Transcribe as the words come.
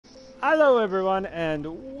Hello everyone and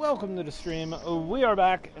welcome to the stream. We are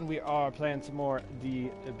back and we are playing some more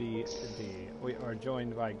DBD. We are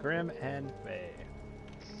joined by Grim and Faye.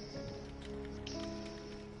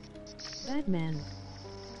 Batman.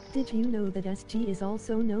 Did you know that SG is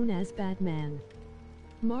also known as Batman?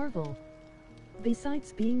 Marvel.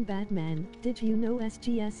 Besides being Batman, did you know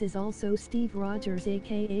SGS is also Steve Rogers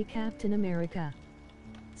aka Captain America?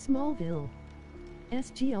 Smallville.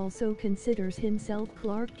 SG also considers himself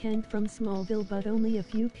Clark Kent from Smallville, but only a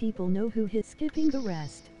few people know who he is, skipping the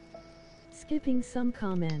rest. Skipping some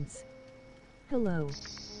comments. Hello.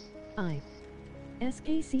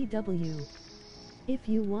 SKCW. If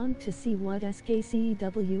you want to see what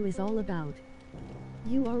SKCW is all about,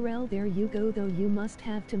 URL there you go, though you must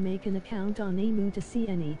have to make an account on Amu to see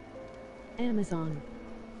any. Amazon.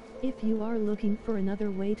 If you are looking for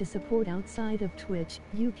another way to support outside of Twitch,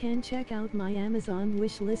 you can check out my Amazon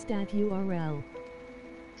wish list at URL.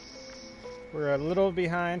 We're a little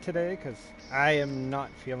behind today because I am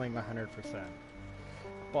not feeling 100%.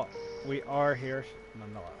 But we are here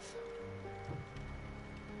nonetheless.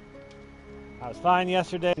 I was fine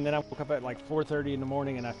yesterday and then I woke up at like 4:30 in the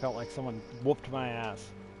morning and I felt like someone whooped my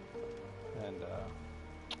ass. And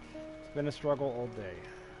it's been a struggle all day.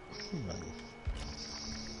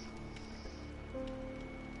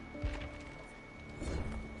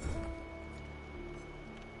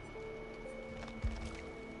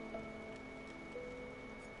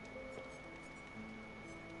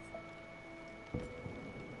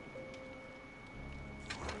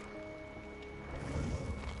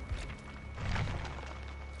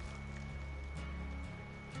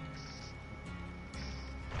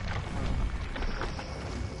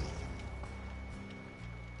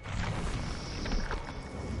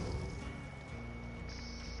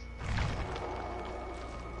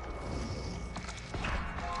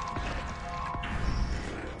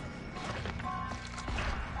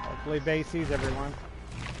 Hopefully Bay sees everyone.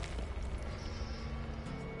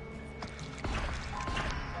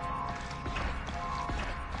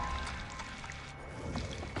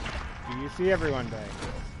 Do you see everyone, Bay?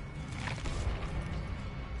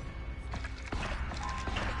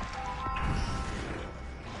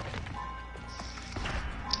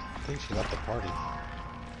 I think she left the party.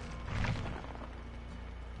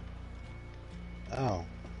 Oh,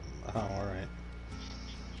 alright.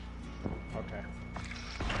 Okay.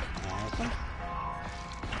 Awesome.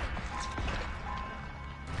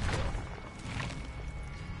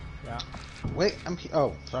 Yeah. Wait,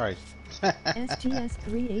 oh, sorry.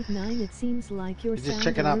 SGS389, it seems like your You're just sound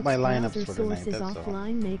checking out my alerts lineup browser for source tonight, is that's all.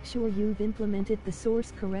 offline. Make sure you've implemented the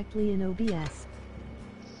source correctly in OBS.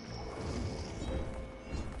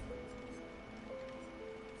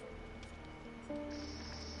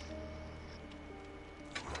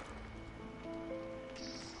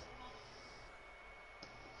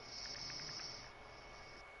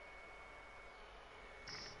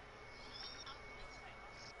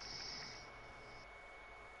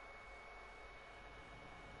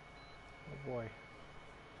 Oh boy.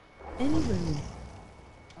 Any room?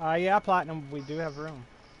 Yeah, Platinum, we do have room.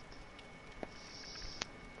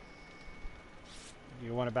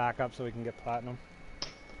 You want to back up so we can get Platinum?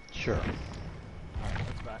 Sure. Alright,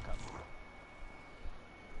 let's back up.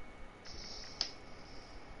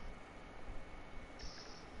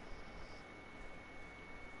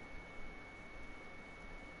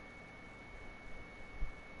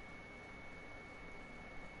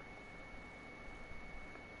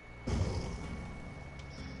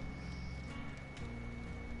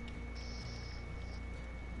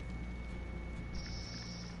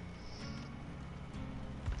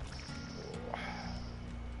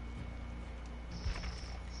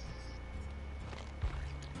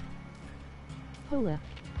 Hola.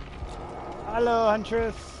 Hello,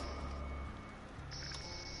 Huntress.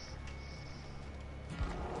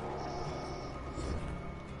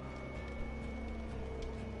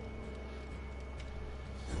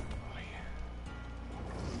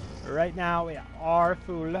 Right now we are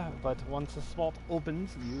full, but once the spot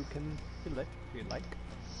opens, you can fill it if you'd like.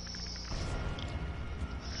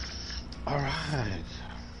 Alright.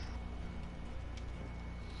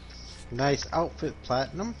 Nice outfit,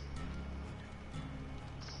 Platinum.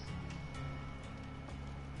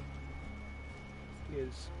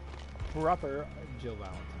 Is proper Jill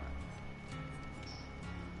Valentine.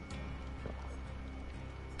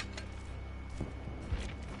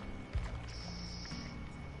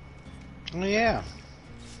 Oh yeah.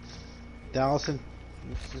 Dallas and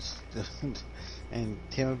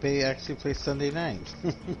Tampa Bay actually play Sunday night.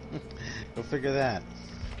 Go figure that.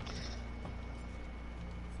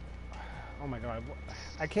 Oh my god,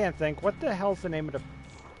 I can't think. What the hell's the name of the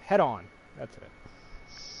head on. That's it.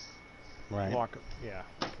 Right. Walk. Yeah.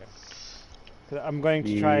 Okay. So I'm going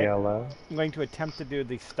to try. I'm going to attempt to do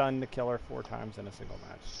the stun the killer 4 times in a single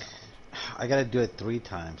match challenge. I gotta do it 3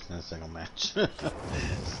 times in a single match. So.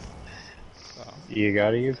 You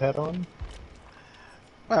gotta use head on?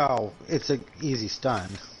 Well, it's an easy stun,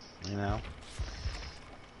 you know?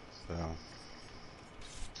 So.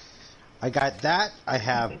 I got that, I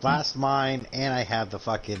have Blast Mine, and I have the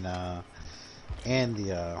fucking, and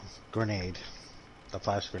the, grenade. The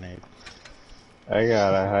flash grenade. I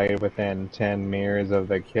gotta hide within 10 meters of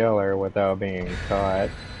the killer without being caught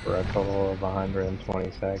for a total of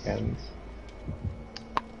 120 seconds.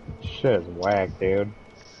 Shit is whack, dude.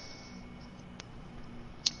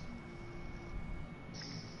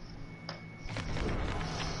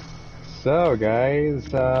 So, guys,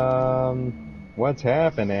 what's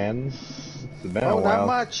happening? It's been a while. Not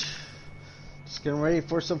much. Just getting ready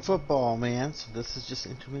for some football, man. So this is just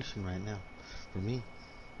intermission right now for me.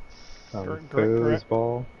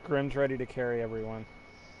 Foosball. Grim's ready to carry everyone.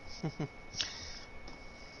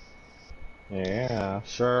 Yeah.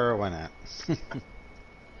 Sure, why not?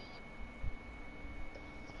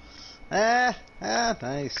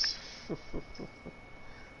 Nice.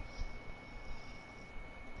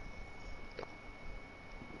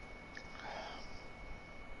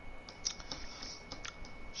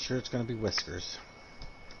 Sure, it's gonna be Whiskers.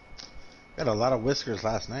 Got a lot of Whiskers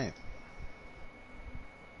last night.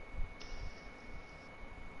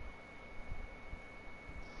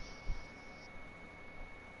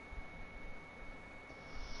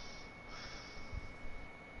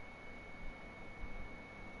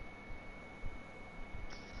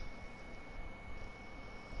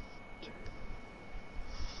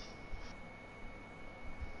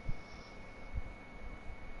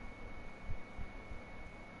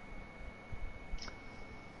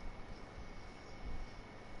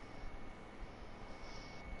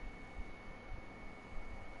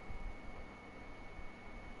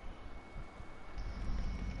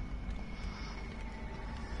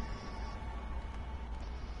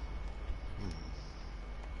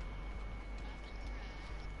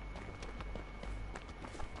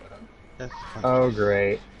 Oh,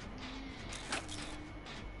 great.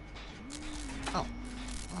 Oh.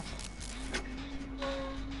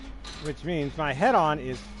 Which means my head-on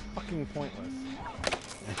is fucking pointless.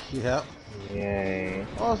 Yep. Yay.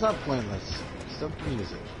 Oh, it's not pointless. Still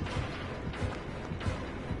music.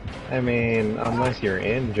 I mean, unless you're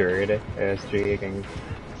injured, SG can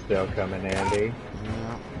still come in handy.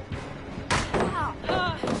 Yeah.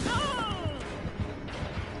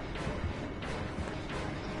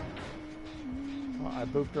 Well, I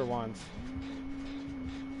booped her once.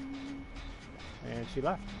 And she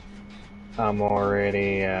left. I'm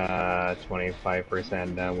already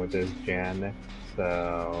 25% done with this gen,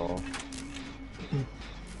 so...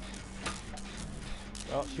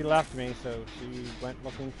 Well, she left me, so she went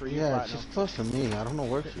looking for you, Yeah, Platinum. she's close to me. I don't know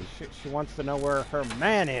where She wants to know where her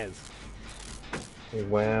man is.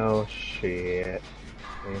 Well, shit.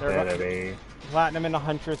 Ain't that a be? Platinum and the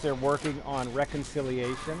Huntress are working on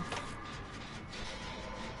reconciliation.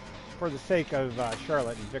 For the sake of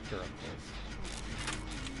Charlotte and Victor, of course.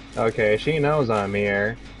 Okay, she knows I'm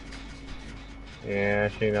here. Yeah,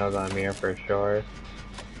 she knows I'm here for sure.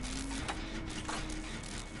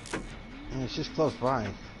 Yeah, she's close by.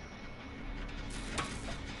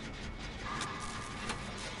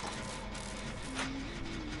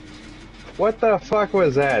 What the fuck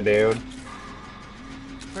was that, dude?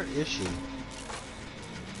 Where is she?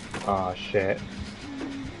 Aw, shit.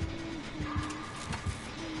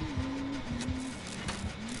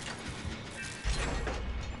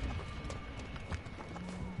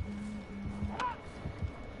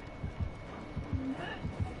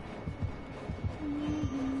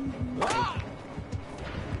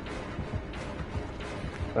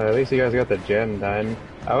 At least you guys got the gen done.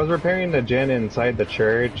 I was repairing the gen inside the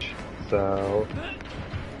church, so...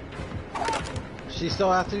 She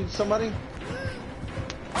still after somebody?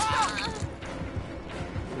 I'm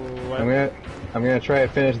gonna try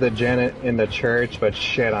to finish the gen in the church, but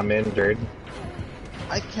shit, I'm injured.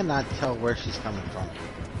 I cannot tell where she's coming from.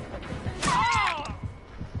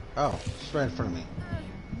 Oh, she's right in front of me.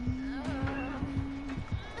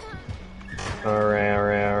 Alright.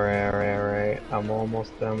 I'm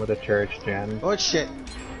almost done with the church gen. Oh shit.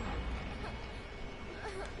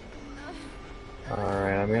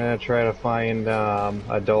 Alright, I'm gonna try to find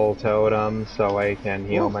a dull totem so I can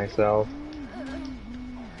heal myself.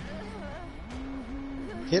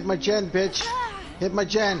 Hit my gen, bitch. Hit my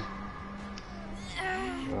gen.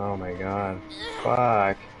 Oh my god.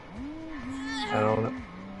 Fuck. I don't know.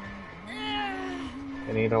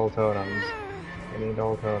 I need all totems. I need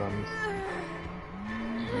all totems.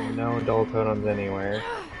 No dull totems anywhere.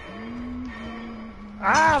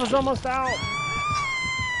 Ah, I was almost out.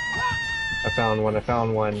 I found one, I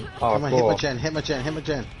found one. Oh, Come on, cool. hit my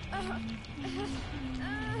gen.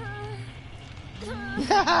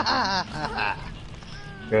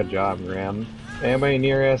 Good job, Graham. Anybody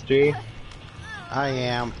near SG? I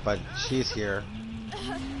am, but she's here.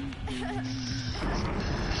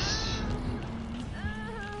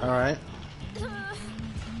 Alright.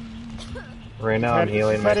 Right now I'm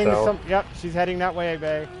healing She's heading to myself. yep, she's heading that way,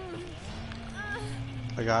 Bay.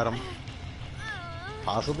 I got him.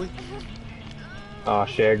 Possibly? Oh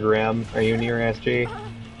shit, Graham. Are you near SG?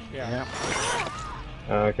 Yeah.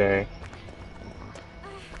 Okay.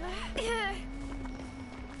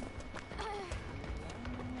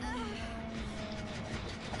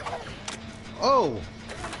 Oh!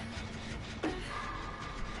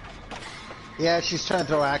 Yeah, she's trying to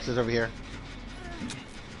throw axes over here.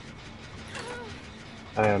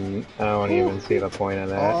 I don't even see the point of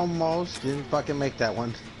that. Almost didn't fucking make that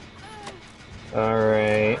one.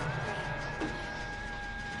 Alright.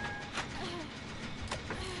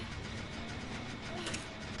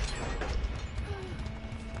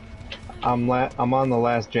 I'm on the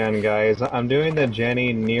last gen, guys. I'm doing the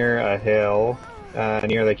Jenny near a hill,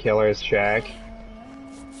 near the killer's shack.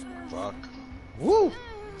 Fuck. Woo!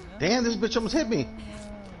 Damn, this bitch almost hit me.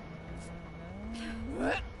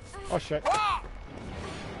 Oh shit.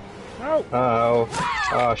 No. Uh-oh.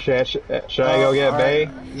 Oh shit. Should I go get Bay?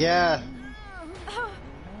 Yeah.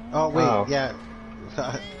 Oh wait, Oh. yeah.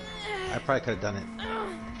 I probably could have done it.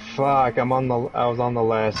 Fuck, I was on the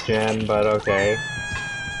last gen, but okay.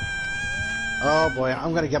 Oh boy,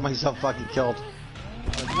 I'm gonna get myself fucking killed. I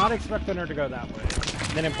was not expecting her to go that way.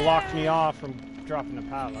 Then it blocked me off from dropping the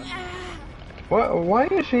pallet. What? Why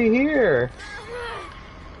is she here?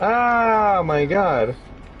 Oh my god.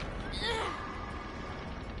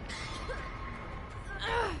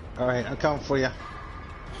 Alright, I'm coming for you.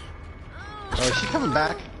 Oh, is she coming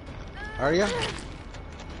back? Are you?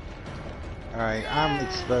 Alright, I'm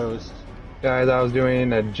exposed. Guys, I was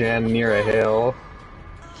doing a gen near a hill.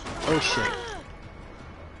 Oh shit.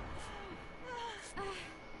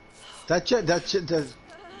 That shit.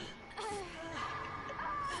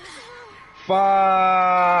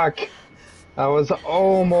 Fuck! I was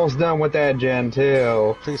almost done with that gen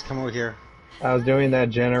too. Please come over here. I was doing that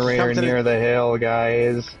generator near the hill,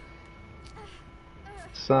 guys.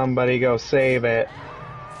 Somebody go save it.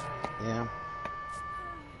 Yeah.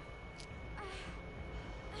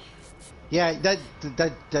 Yeah,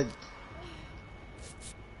 that.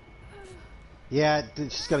 Yeah,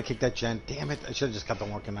 she's gotta kick that gen. Damn it, I should've just kept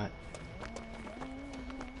on working that.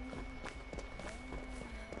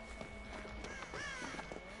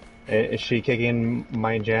 Is she kicking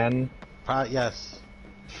my gen? Yes.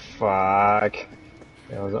 Fuck.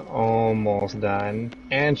 It was almost done.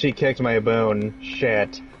 And she kicked my boon.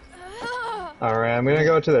 Shit. Alright, I'm gonna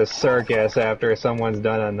go to the circus after someone's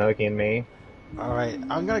done unhooking me. Alright,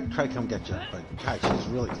 I'm gonna try to come get you, but God, she's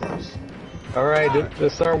really close. Alright,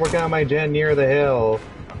 just start working on my gen near the hill.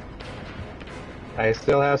 I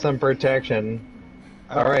still have some protection.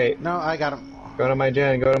 Alright. No, I got him. Go to my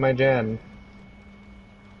gen, go to my gen.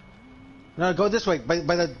 No, go this way, by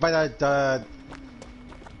the,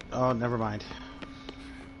 oh, never mind.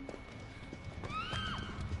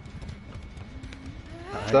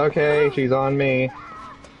 It's okay, she's on me.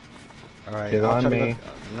 Alright, She's on me.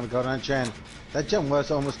 I'm gonna go down gen. That gen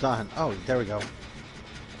was almost done. Oh, there we go.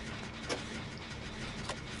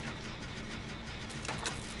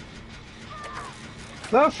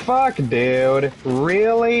 The fuck, dude?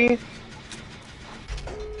 Really?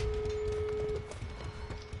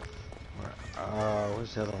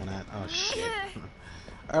 Where's the other one at? Oh shit.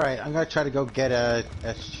 Alright, I'm gonna try to go get a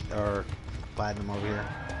or Platinum over here.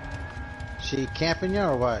 She camping you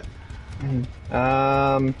or what?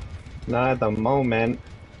 Not at the moment.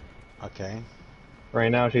 Okay. Right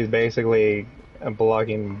now she's basically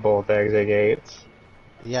blocking both exit gates.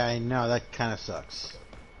 Yeah, I know, that kinda sucks.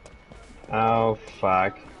 Oh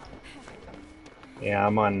fuck. Yeah,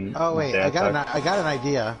 I'm on. Oh wait, I got an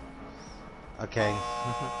idea. Okay.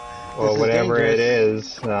 Well, This is whatever it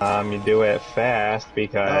dangerous. is, you do it fast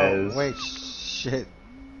because. Oh, wait, shit.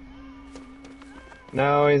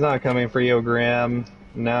 No, he's not coming for you, Grim.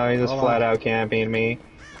 No, he's just Hold flat on. out camping me.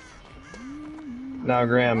 No,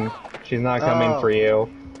 Grim, she's not coming Oh. for you.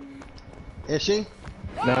 Is she?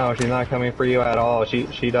 No, she's not coming for you at all.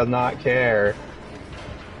 She does not care.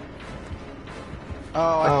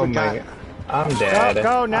 Oh, I forgot. my god. I'm dead.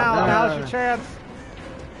 Go now. No, no, Now's no, your no. chance.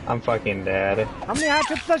 I'm fucking dead. How many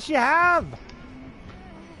hatchets does she have?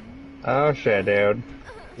 Oh shit, dude.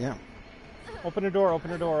 Yeah. Open the door,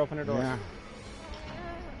 open the door, open the door. Yeah.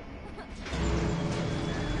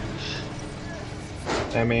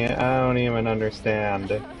 I mean, I don't even understand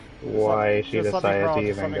why she Just let me decided crawl, to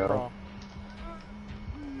just let even me go. crawl.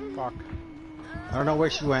 Fuck. I don't know where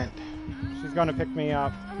she went. She's gonna pick me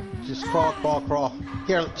up. Just crawl, crawl, crawl.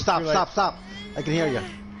 Here, stop, too late. stop, stop. I can hear you.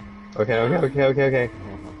 Okay, okay, okay, okay, okay.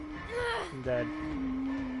 I'm dead.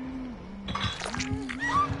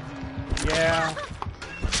 Yeah.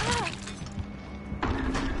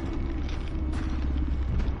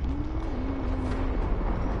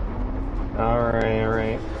 Alright,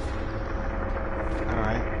 alright.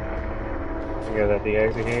 Alright. You guys at the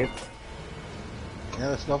exit gate? Yeah,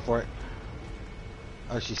 let's go for it.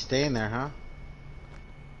 Oh, she's staying there, huh?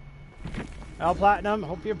 Well, Platinum,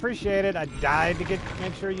 hope you appreciate it. I died to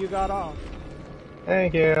make sure you got off.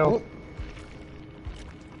 Thank you. Oh.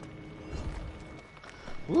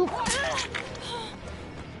 Woo.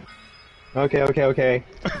 Okay, okay, okay.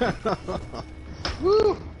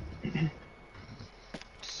 Woo.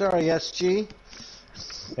 Sorry, SG.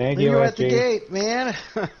 Thank You you, were at the SG. gate, man.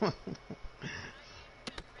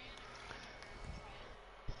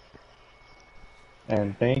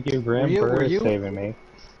 And thank you, Grim, Were for you? saving me.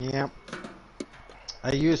 Yep.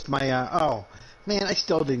 I used my, oh, man, I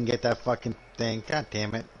still didn't get that fucking thing. God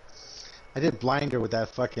damn it. I did blind her with that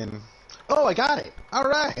fucking, oh, I got it. All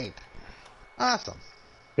right. Awesome.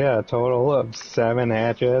 Yeah, a total of 7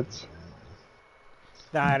 hatchets.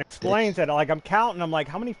 That explains it. Like, I'm counting. I'm like,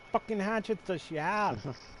 how many fucking hatchets does she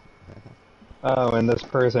have? Oh, and this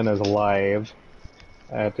person is live.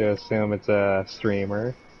 I have to assume it's a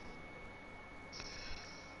streamer.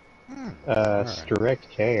 Alright. Strict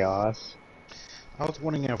Chaos. I was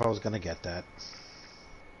wondering if I was going to get that.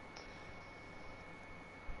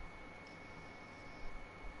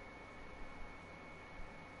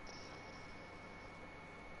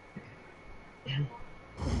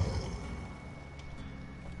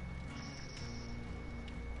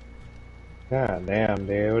 God damn,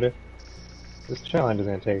 dude. This challenge is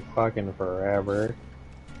gonna take fucking forever.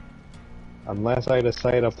 Unless I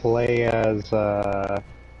decide to play as,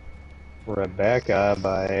 Rebecca,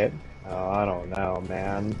 but... Oh, I don't know,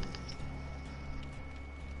 man.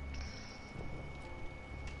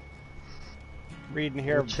 Reading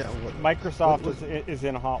here, Microsoft is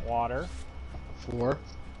in hot water. For?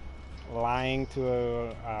 Lying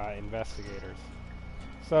to investigators.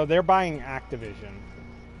 So they're buying Activision,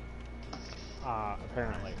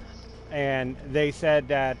 apparently. And they said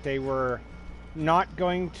that they were not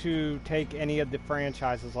going to take any of the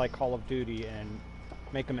franchises like Call of Duty and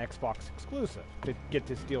make them Xbox exclusive to get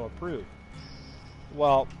this deal approved.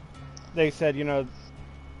 Well, they said, you know,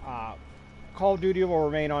 Call of Duty will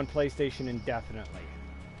remain on PlayStation indefinitely.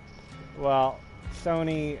 Well,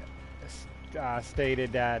 Sony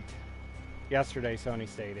stated that, yesterday Sony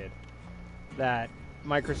stated that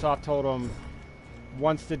Microsoft told them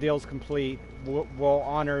once the deal's complete, we'll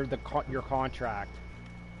honor your contract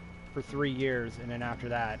for 3 years, and then after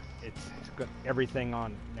that, everything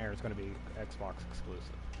on there is going to be Xbox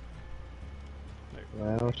exclusive.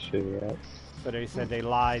 Well, shit. So they said they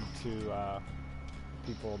lied to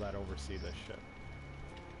people that oversee this shit.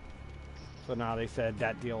 So now they said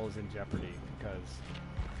that deal is in jeopardy because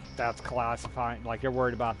that's classifying, like they're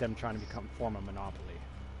worried about them trying to form a monopoly.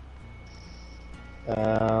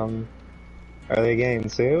 Are they getting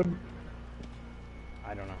sued?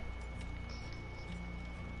 I don't know.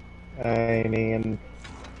 I mean,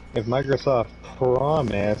 if Microsoft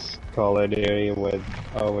promised Call of Duty would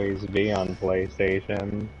always be on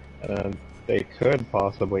PlayStation, they could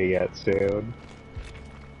possibly get sued.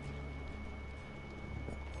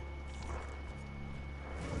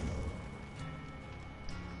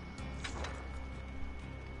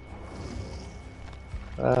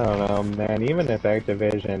 I don't know, man. Even if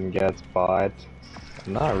Activision gets bought,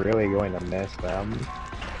 I'm not really going to miss them.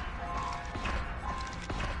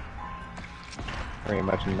 Pretty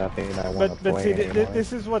much nothing I want to play But see, anymore.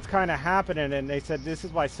 this is what's kind of happening, and they said this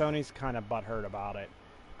is why Sony's kind of butthurt about it,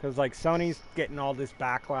 because like Sony's getting all this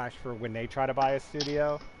backlash for when they try to buy a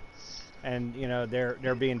studio, and you know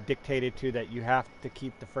they're being dictated to that you have to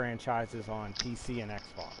keep the franchises on PC and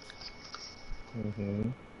Xbox.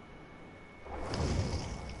 Mm-hmm.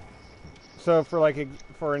 So for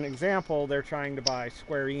an example, they're trying to buy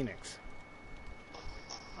Square Enix.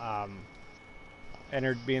 And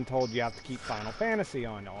they're being told you have to keep Final Fantasy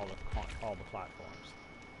on all the platforms.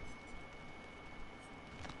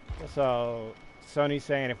 So Sony's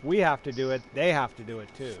saying if we have to do it, they have to do it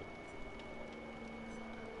too.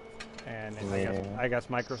 And I guess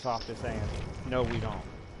Microsoft is saying no, we don't.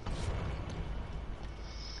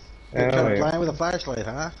 You're trying to wait. blind with a flashlight,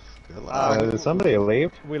 huh? Good luck. Did somebody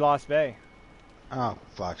leave? We lost Bay. Oh,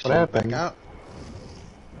 fuck. Should What we back happened?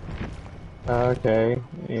 out? Okay,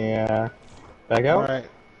 yeah. Back out? Alright.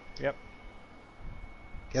 Yep.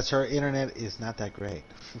 Guess her internet is not that great.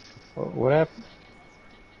 What happened?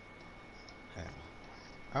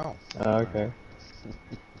 Oh. Okay.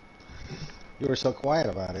 You were so quiet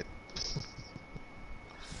about it.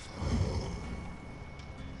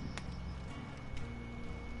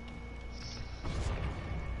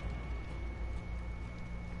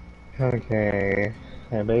 Okay.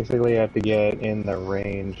 I basically have to get in the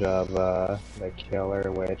range of the killer,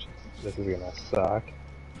 which this is gonna suck.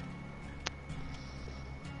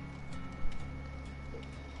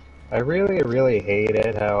 I really, really hate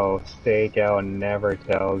it how Stakeout never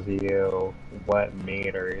tells you what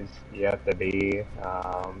meters you have to be in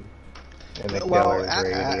the Well, killer's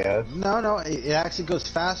radius. no, it actually goes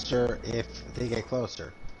faster if they get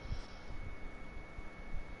closer.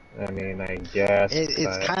 I mean, I guess, It's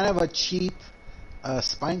but kind of a cheap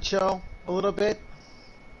spine chill, a little bit.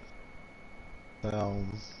 So,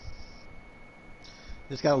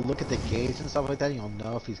 just gotta look at the gauge and stuff like that, and you'll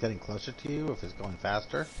know if he's getting closer to you, if it's going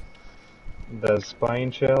faster. does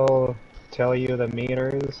Spine Chill tell you the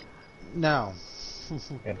meters? No.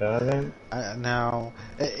 It doesn't? No.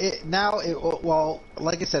 Well,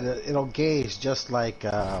 like I said, it'll gauge just like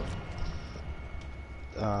the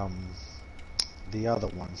other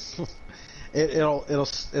ones.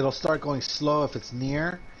 It'll start going slow if it's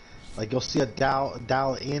near. Like you'll see a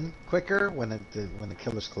dial in quicker when the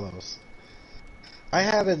killer's close. I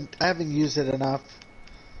haven't used it enough.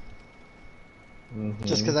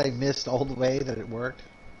 Just because I missed all the way that it worked.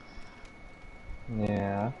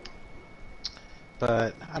 Yeah.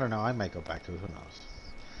 But I don't know. I might go back to it. Who knows?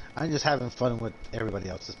 I'm just having fun with everybody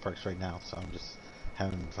else's perks right now, so I'm just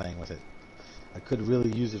having playing with it. I could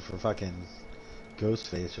really use it for fucking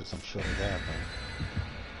Ghostface or some shit like that. But...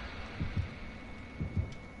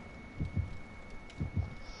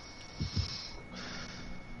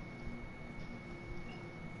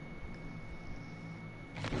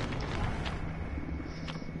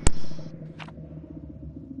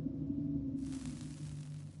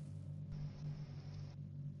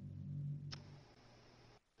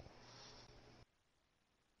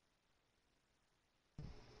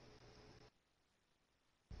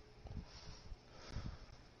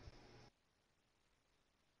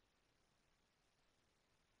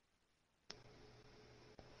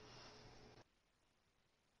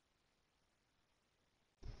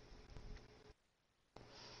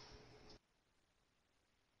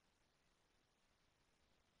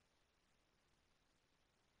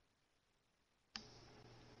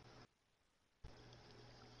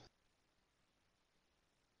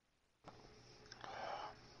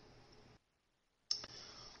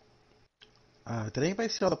 did anybody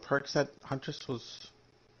see all the perks that Huntress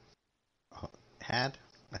had?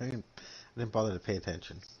 I didn't bother to pay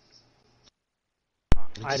attention.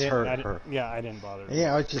 I didn't. Yeah, I didn't bother.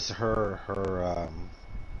 Yeah, it's just her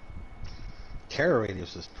terror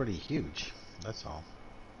radius is pretty huge. That's all.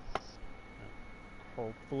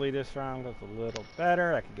 Hopefully this round goes a little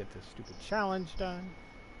better. I can get this stupid challenge done.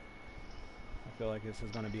 I feel like this is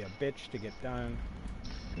going to be a bitch to get done.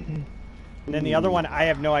 And then the other one, I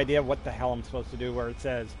have no idea what the hell I'm supposed to do, where it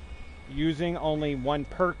says, using only one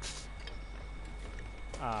perks,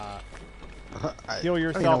 heal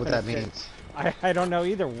yourself. I don't know what that means. I don't know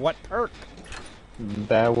either. What perk?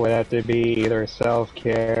 That would have to be either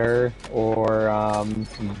self-care or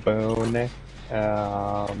boon,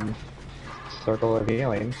 circle of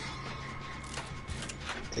healing.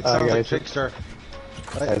 It sounds like Trickster.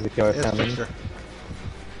 As it goes coming.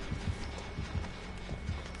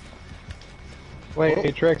 Wait,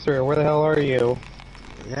 hey, Trickster, where the hell are you?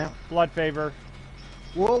 Yeah. Blood favor.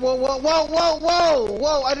 Whoa, whoa, whoa, whoa, whoa, whoa,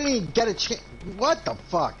 whoa! I didn't even get a chance. What the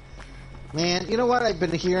fuck? Man, you know what I've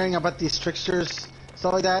been hearing about these tricksters,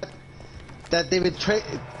 stuff like that? That they've been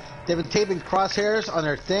taping crosshairs on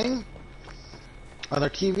their thing, on their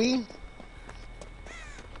TV.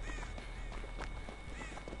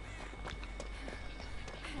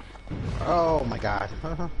 Oh my god.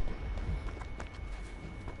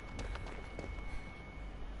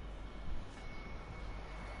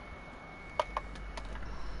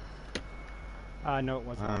 No, it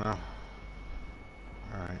wasn't. I don't know.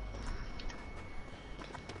 Alright.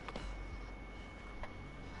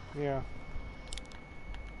 Yeah.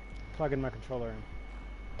 Plugging my controller in.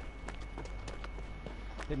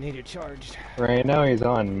 Didn't need it charged. Right now he's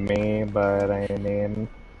on me, but I mean...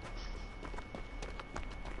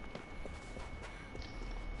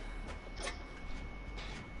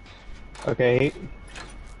 Okay.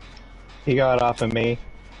 He got off of me.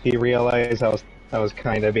 He realized I was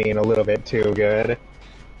kind of being a little bit too good.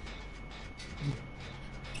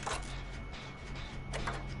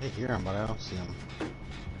 I hear him, but I don't see him.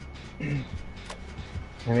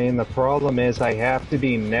 I mean, the problem is I have to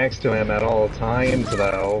be next to him at all times,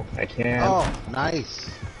 though. I can't. Oh, nice.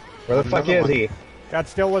 Where the fuck Another is one. he? That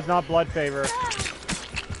still was not blood favor.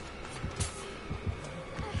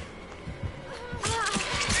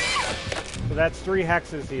 So that's 3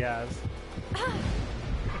 hexes he has.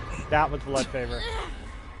 That was blood favor.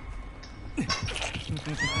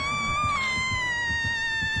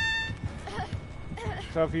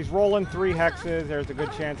 So if he's rolling 3 hexes, there's a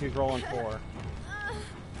good chance he's rolling 4.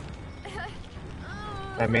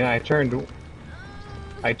 I mean, I turned one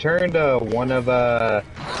of the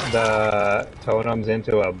totems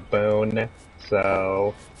into a boon,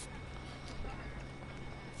 so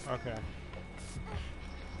Okay.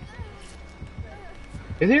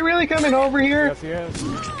 is he really coming over here? Yes, he is.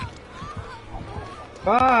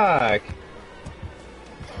 Fuck!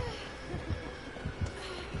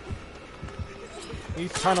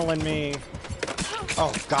 He's tunneling me.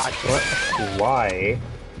 Oh, God. What? Why?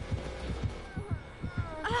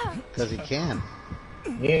 Because he can.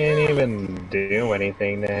 He didn't even do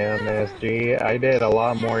anything to him, SG. I did a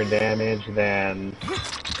lot more damage than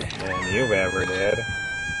you ever did.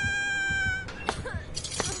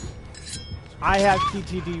 I have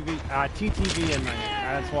TTV in my name.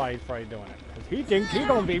 That's why he's probably doing it. Because he thinks he's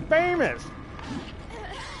gonna be famous.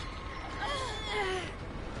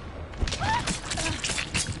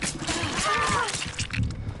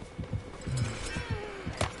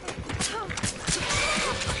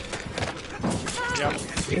 Yep,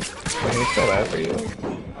 He's still bad for you.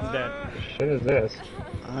 I'm dead. Shit is this?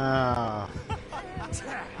 Ah.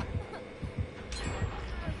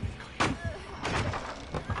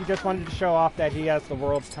 He just wanted to show off that he has the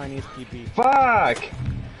world's tiniest PP. Fuck!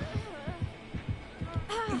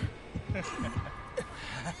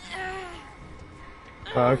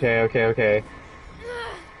 Okay.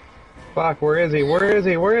 Fuck, where is he? Where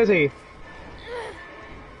is he?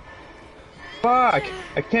 Fuck!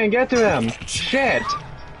 I can't get to him! Shit!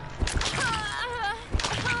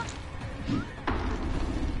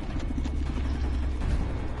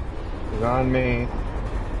 He's on me.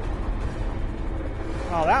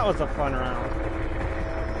 Oh, that was a fun round.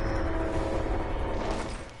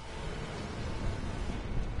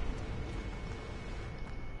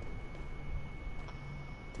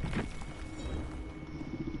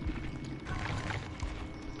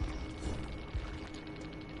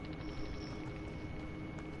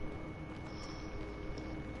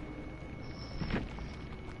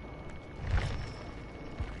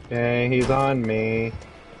 Okay, he's on me.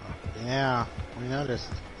 Yeah, we noticed.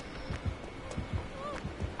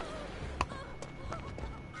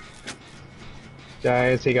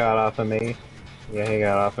 Guys, he got off of me. Yeah, he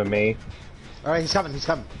got off of me. Alright, he's coming, he's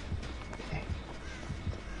coming.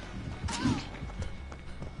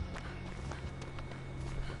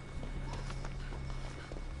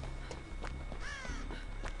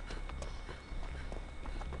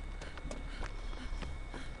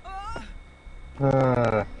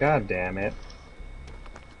 God damn it.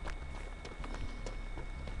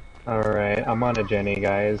 Alright, I'm on a Jenny,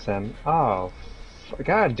 guys, and... Oh,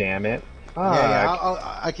 god damn it. Fuck.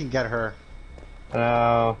 Yeah, I can get her.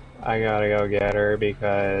 No, I gotta go get her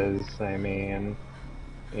because, I mean...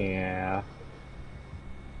 Yeah.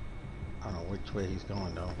 I don't know which way he's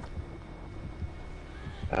going, though.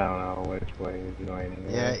 I don't know which way he's going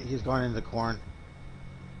anyway. Yeah, he's going into the corn.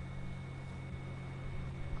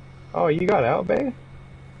 Oh, you got out, bae?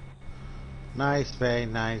 Nice, Faye,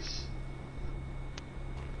 nice.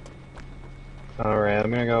 Alright,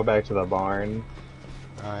 I'm gonna go back to the barn.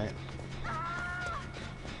 Alright.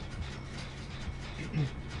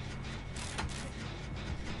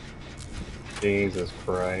 Jesus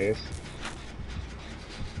Christ.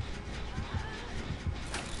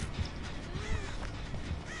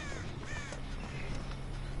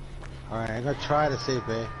 Alright, I'm gonna try to save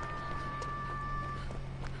Faye.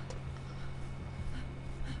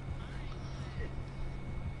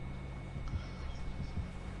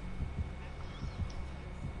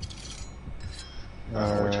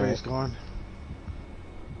 Which way he's going?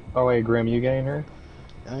 Oh wait, Grim, you getting her?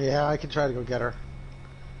 Yeah, I can try to go get her.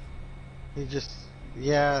 He just...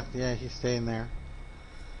 Yeah, he's staying there.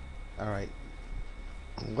 Alright.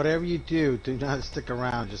 Whatever you do, do not stick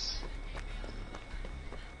around, just...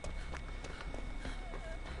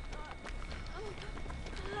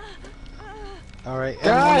 Alright,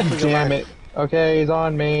 God damn it! Okay, he's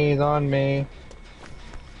on me, he's on me.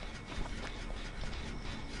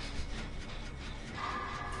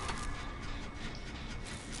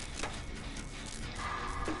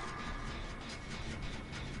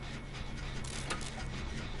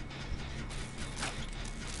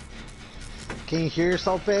 Can you hear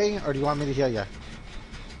yourself, Bay, or do you want me to heal you?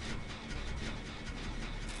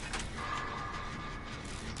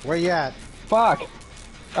 Where you at? Fuck!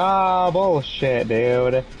 Ah, bullshit,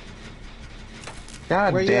 dude.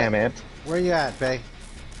 God damn it. Where you at, Bay?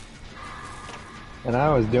 And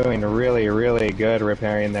I was doing really, really good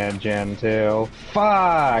repairing that gen, too.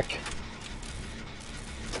 Fuck!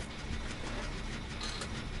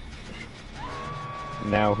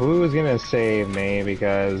 Now, who's gonna save me,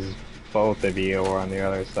 because both of you are on the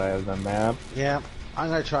other side of the map? Yeah, I'm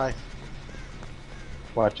gonna try.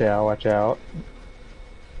 Watch out, watch out.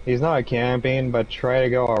 He's not camping, but try to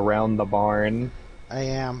go around the barn. I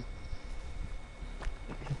am.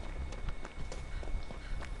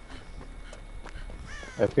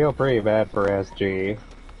 I feel pretty bad for SG.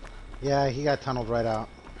 Yeah, he got tunneled right out.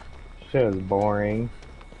 Shit is boring.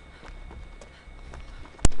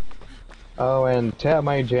 Oh, and tap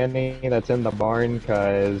my Jenny that's in the barn,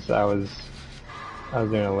 cause I was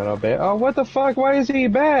doing a little bit. Oh, what the fuck? Why is he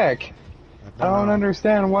back? I don't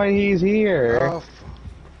understand why he's here. Oh,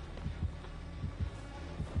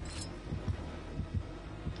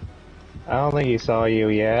 I don't think he saw you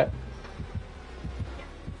yet.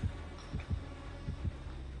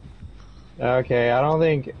 Okay, I don't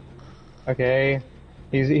think. Okay,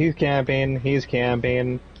 he's camping. He's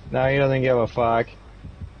camping. No, he doesn't give a fuck.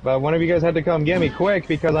 But one of you guys had to come get me quick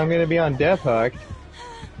because I'm gonna be on death hook.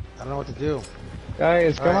 I don't know what to do.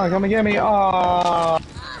 Guys, come on, come and get me. Oh,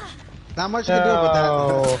 not much you can do about that.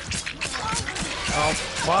 Oh,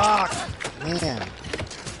 fuck. Man.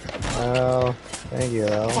 Oh, thank you,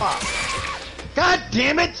 though. Fuck. God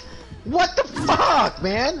damn it! What the fuck,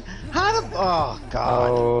 man? How the... Oh, God.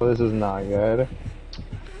 Oh, this is not good.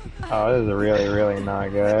 Oh, this is really, really not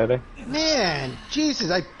good. Man, Jesus,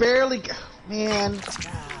 I barely... Man.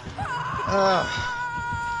 Ugh.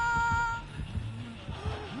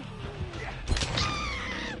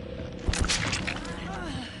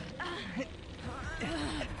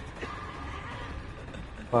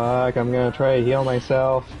 Fuck, I'm gonna try to heal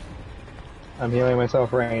myself. I'm healing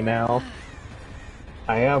myself right now.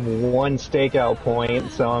 I have one stakeout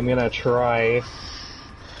point, so I'm gonna try.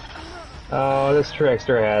 Oh, this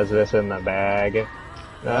trickster has this in the bag.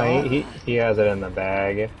 No, he has it in the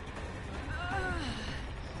bag.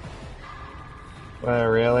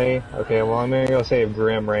 Really? Okay, well I'm gonna go save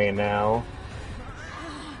Grim right now.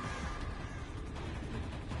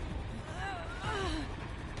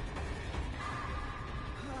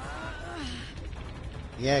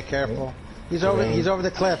 Yeah, careful. He's over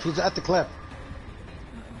the cliff. He's at the cliff.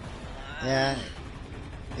 Yeah.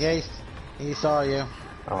 Yeah, he saw you.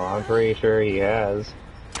 Oh, I'm pretty sure he has.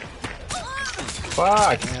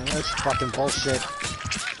 Fuck! Man, that's fucking bullshit.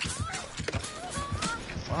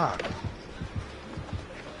 Fuck.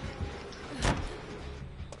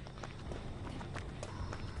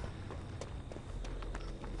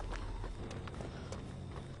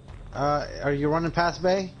 Are you running past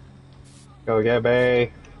Bay? Go get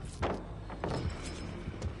Bay.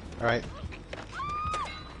 Alright.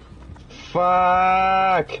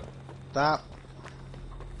 Fuck! Stop.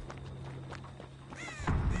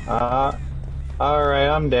 Alright,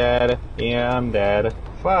 I'm dead. Yeah, I'm dead.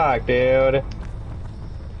 Fuck, dude.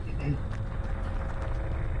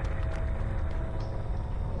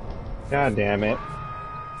 God damn it.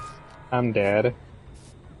 I'm dead.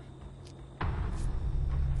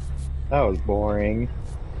 That was boring.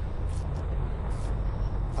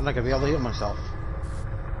 I'm not gonna be able to heal myself.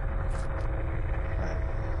 Right.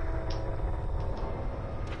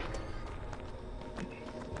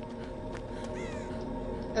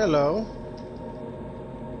 Hello.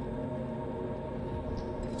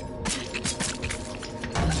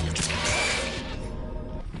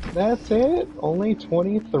 That's it? Only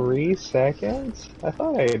 23 seconds? I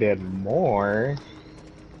thought I did more.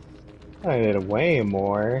 I did way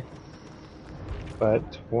more.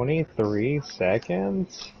 But 23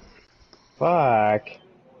 seconds? Fuck.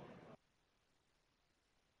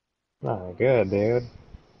 Not good, dude.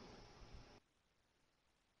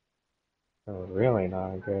 That was really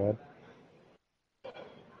not good.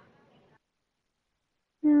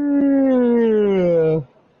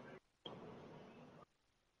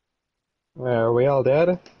 Are we all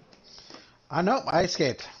dead? Nope, I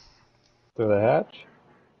escaped. Through the hatch?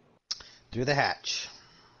 Through the hatch.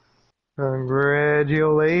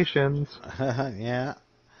 Congratulations. Yeah.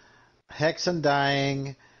 Hex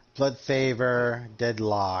Undying, Blood Favor,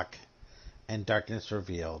 Deadlock, and Darkness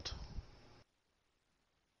Revealed.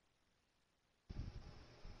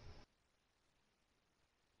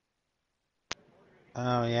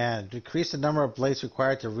 Oh yeah, decrease the number of blades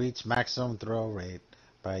required to reach maximum throw rate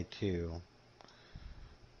by 2.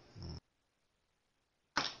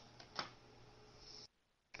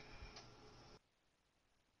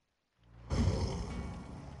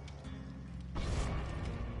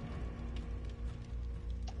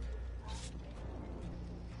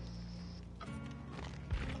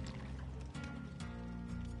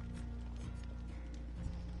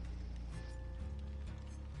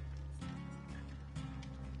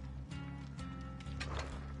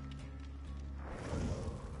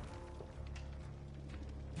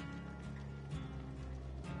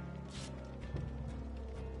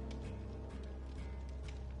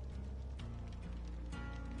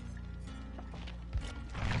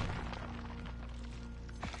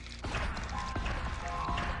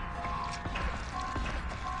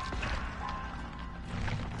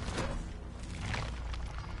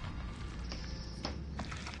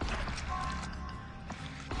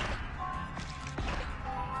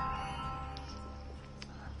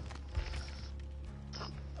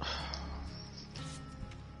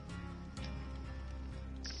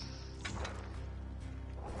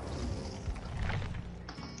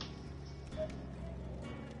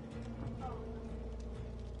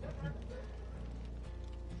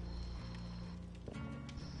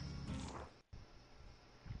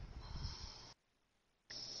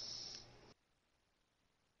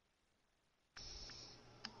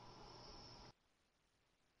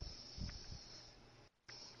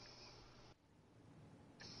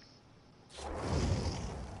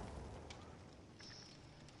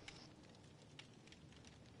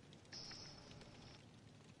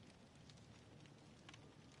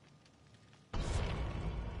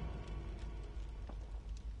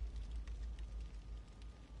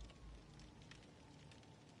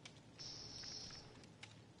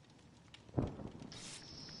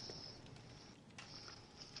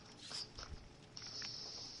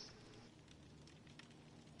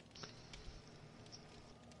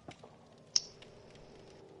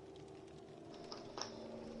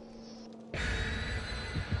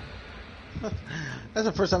 That's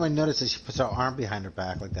the first time I noticed that she puts her arm behind her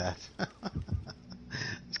back like that.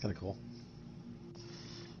 It's kind of cool.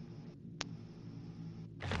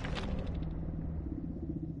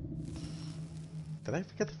 Did I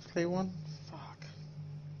forget to play one? Fuck.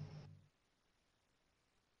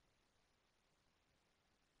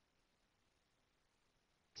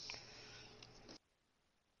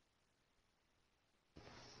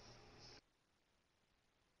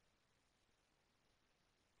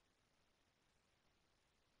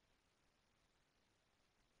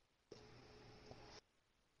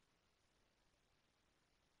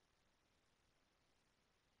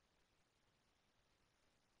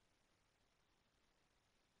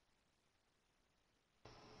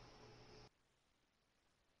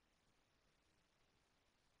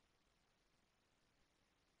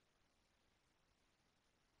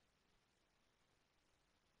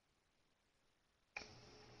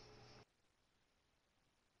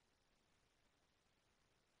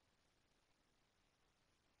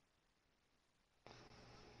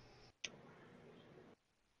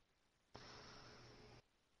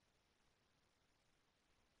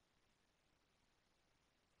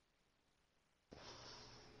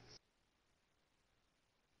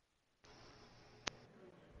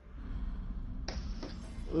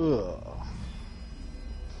 Ugh.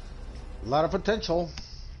 A lot of potential.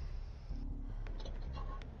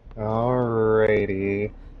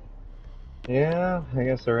 Alrighty. Yeah, I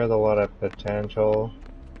guess there is a lot of potential.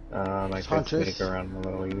 I could Huntress. sneak around a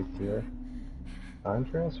little easier.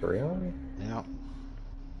 Huntress, really? Yeah.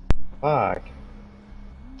 Fuck.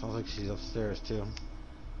 Sounds like she's upstairs too.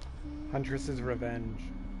 Huntress's revenge.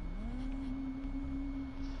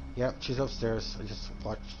 Yep, she's upstairs. I just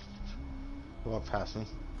watched her walk past me.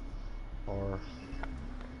 Or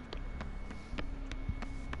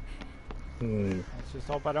Let's just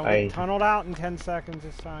hope I don't get tunneled out in 10 seconds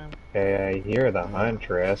this time. Okay, I hear the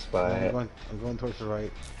Huntress, but... I'm going towards the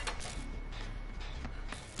right.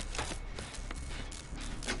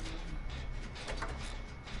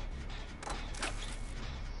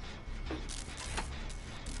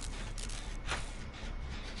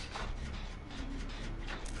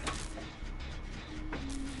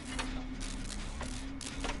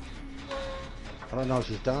 I don't know if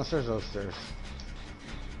she's downstairs or upstairs.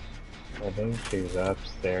 I think she's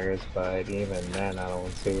upstairs, but even then I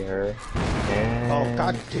don't see her. And Oh,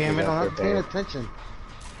 god damn it, I'm not paying bed. attention.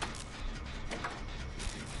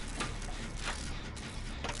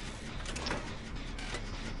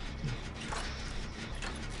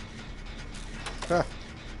 Huh.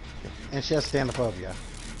 And she has to stand above you.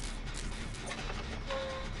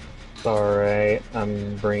 It's alright,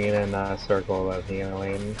 I'm bringing in a circle of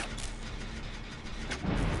healing.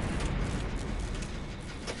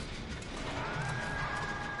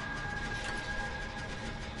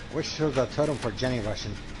 Wish there was a totem for Jenny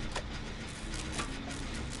Russian.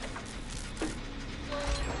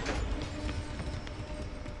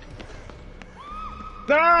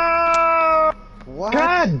 No! What?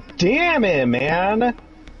 God damn it, man! Alright,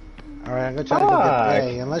 I'm gonna try to go get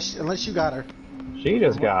A, unless you got her. She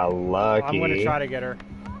just got lucky. I'm gonna try to get her.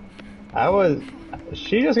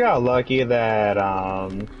 She just got lucky that,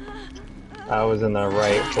 I was in the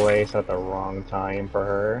right place at the wrong time for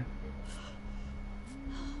her.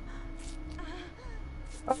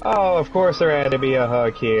 Oh, of course there had to be a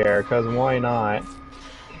hook here, cause why not?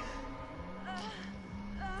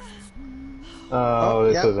 Oh,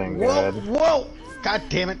 this yeah. isn't Whoa, good. whoa! God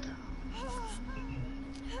damn it!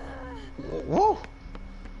 Whoa!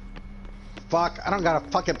 Fuck! I don't got a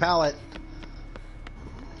fucking pallet.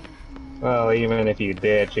 Well, even if you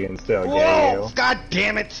did, she can still get Whoa! you. God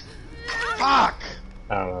damn it! Fuck!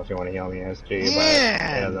 I don't know if you want to heal me, SG, but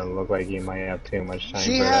Man! it doesn't look like you might have too much time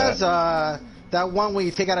She for has that. that one where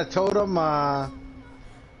you take out a totem.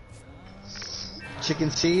 She can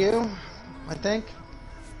see you, I think.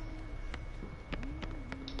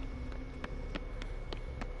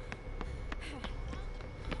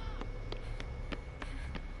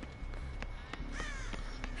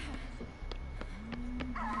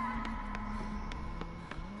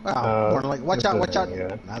 Wow, more like, watch out, watch out.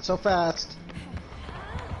 Not so fast.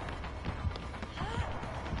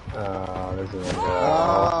 Oh, this isn't good.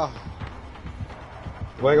 Oh,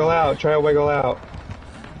 Wiggle out, try to wiggle out.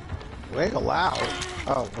 wiggle out.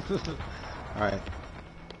 Oh, alright.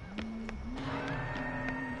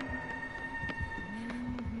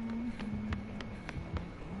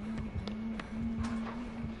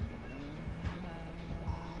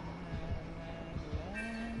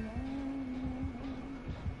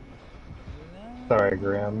 Sorry,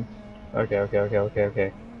 Grim. Okay.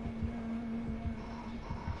 Okay.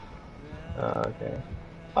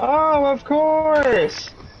 Oh, of course!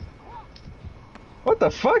 What the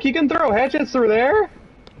fuck? You can throw hatchets through there?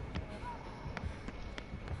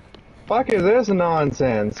 Fuck is this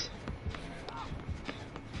nonsense?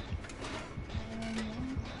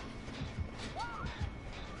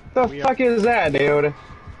 The fuck is that, dude?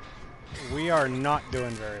 We are not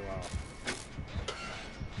doing very well.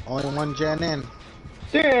 Only one gen in.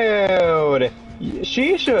 Dude!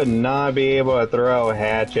 She should not be able to throw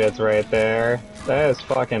hatchets right there. That is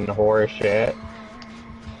fucking horseshit.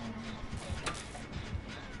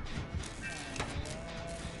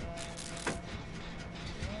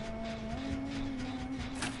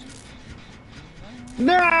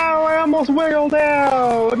 No! I almost wiggled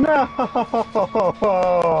out! No!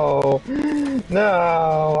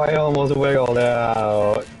 No! I almost wiggled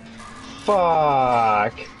out.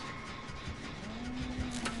 Fuck!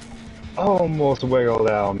 Almost wiggled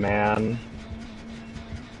out, man.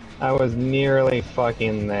 I was nearly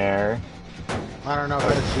fucking there. I don't know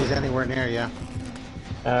if he's anywhere near you.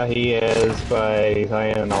 He is, but he's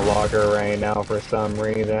hiding in a locker right now for some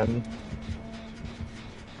reason.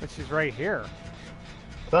 But she's right here.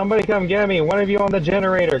 Somebody come get me! One of you on the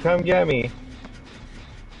generator, come get me!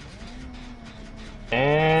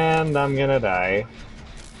 And I'm gonna die.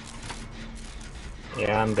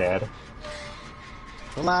 Yeah, I'm dead.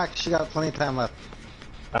 Relax, you got plenty of time left.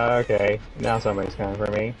 Okay, now somebody's coming for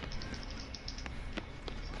me.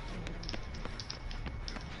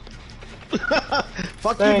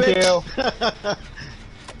 Fuck Thank you, you. bitch.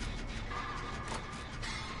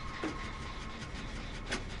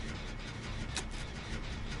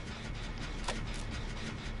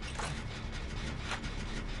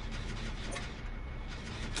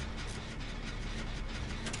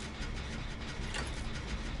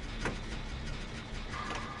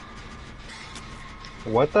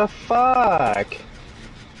 What the fuck?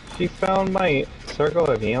 She found my circle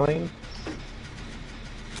of healing?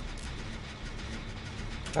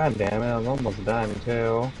 God damn it, I was almost done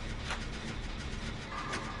too.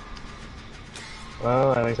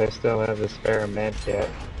 Well, at least I still have the spare med kit.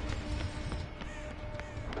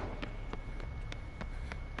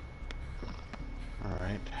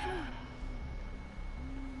 Alright.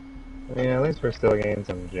 I mean, at least we're still getting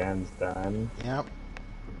some gens done. Yep.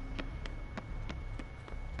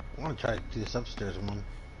 I want to try to do this upstairs one.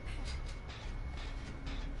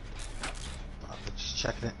 But just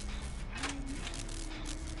checking it.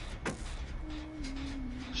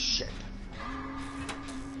 Shit.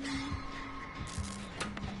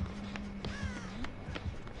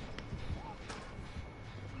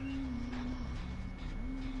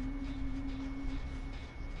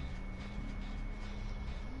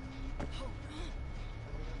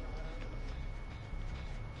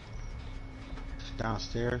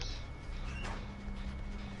 Downstairs.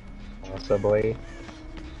 Possibly.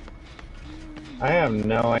 I have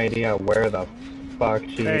no idea where the fuck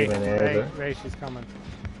she even is. Hey, she's coming.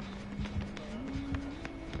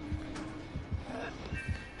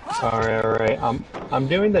 Alright. I'm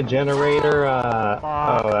doing the generator,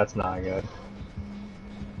 oh, that's not good.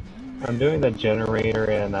 I'm doing the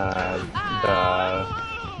generator in, the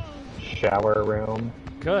shower room.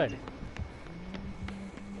 Good.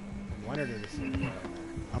 Wanted her to see.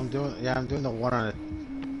 I'm doing the one on it.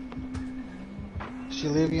 Did she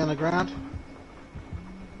leave you on the ground?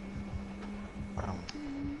 Wow.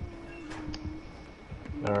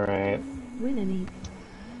 Alright. Win any.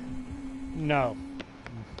 No.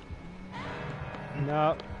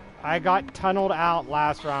 No. I got tunneled out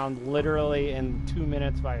last round literally in 2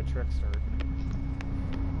 minutes by a trickster.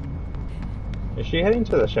 Is she heading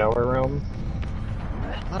to the shower room?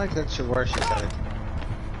 I'm not exactly sure where she's headed.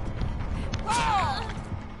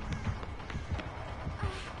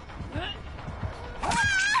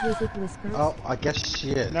 Was it Whispers? Oh, I guess she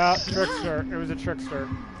is. No, trickster. It was a trickster.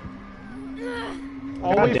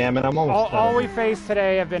 God damn it, I'm almost all done. we faced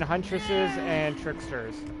today have been huntresses and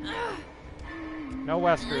tricksters. No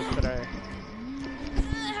Weskers today.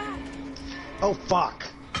 Oh, fuck.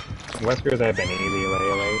 Weskers have been easy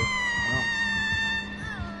lately.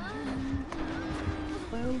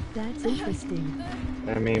 Oh, that's interesting.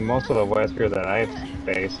 I mean, most of the Weskers that I've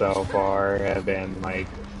faced so far have been like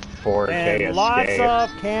 4K And escapes. lots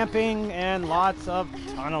of camping and lots of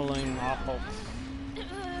tunneling off of.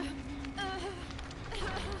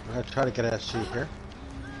 I'm gonna try to get SG here.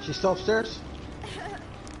 She's still upstairs?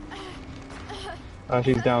 Oh,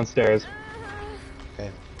 she's downstairs.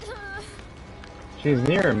 Okay. She's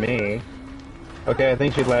near me. Okay, I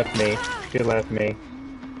think she left me. She left me.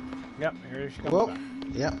 Yep, here she comes Whoa. back.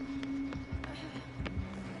 Yep.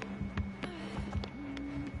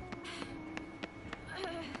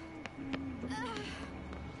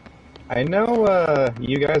 I know,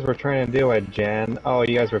 you guys were trying to do a gen. Oh,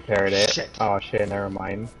 you guys repaired it. Shit. Oh shit, never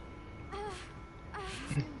mind.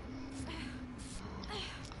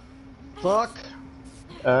 Fuck.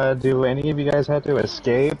 Do any of you guys have to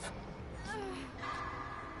escape?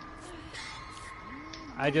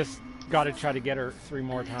 I just gotta try to get her 3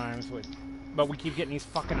 more times, but we keep getting these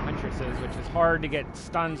fucking huntresses, which is hard to get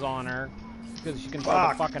stuns on her because she can throw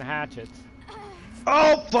the fucking hatchets.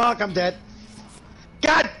 Oh fuck, I'm dead.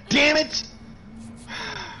 God damn it!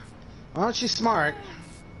 Well, she's smart.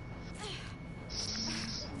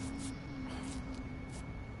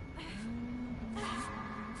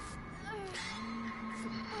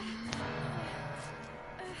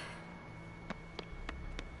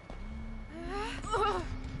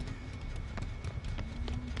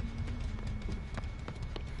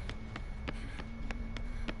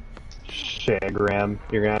 Shit, Grim.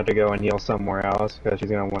 You're gonna have to go and heal somewhere else because she's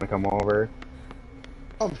gonna want to come over.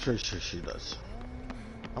 I'm pretty sure she does.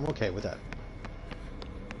 I'm okay with that.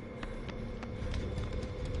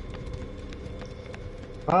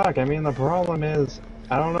 Fuck, I mean, the problem is,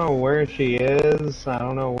 I don't know where she is, I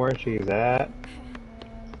don't know where she's at.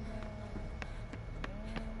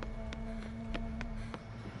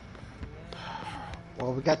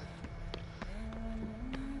 Well, we got...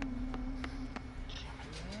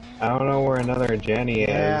 I don't know where another Jenny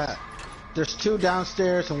Yeah, is. there's 2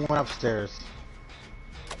 downstairs and 1 upstairs.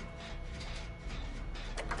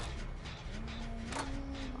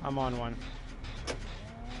 I'm on one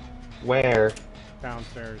Where?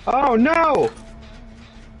 downstairs. Oh no!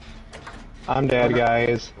 I'm dead,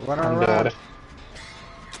 guys. Run I'm around. dead.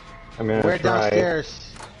 I'm gonna We're try.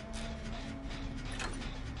 downstairs.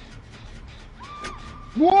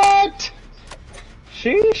 What?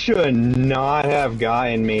 She should not have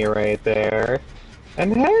gotten me right there.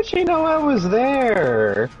 And how did she know I was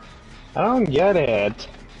there? I don't get it.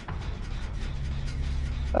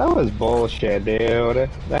 That was bullshit, dude.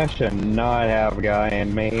 That should not have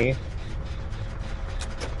gotten me.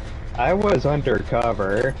 I was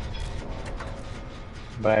undercover.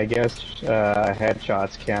 But I guess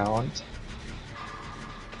headshots count.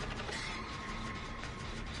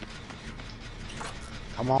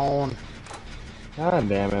 Come on. God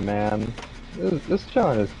damn it, man. This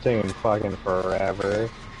challenge is taking fucking forever.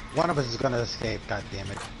 One of us is gonna escape, god damn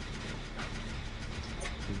it.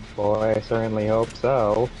 Boy, I certainly hope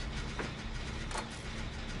so.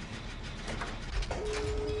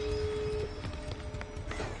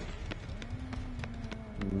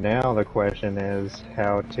 Now the question is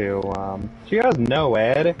how to, She has no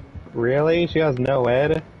ed? Really? She has no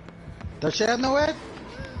ed? Does she have no ed?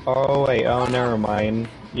 Oh wait, oh never mind.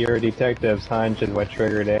 Your detective's hunch is what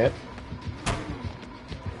triggered it.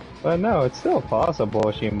 But no, it's still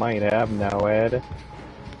possible she might have no ed.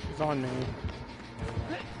 She's on me.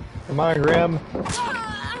 Come on, Grim.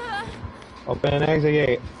 Open and exit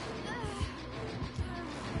gate.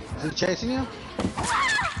 Is he chasing you?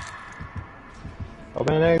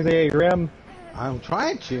 Open and exit gate, Grim. I'm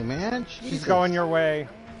trying to, man. She's Jesus. going your way.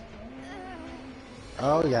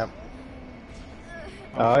 Oh, yeah.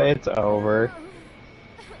 Oh, it's over.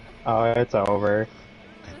 Oh, it's over.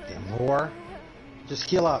 Goddamn whore. Just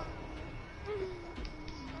heal up.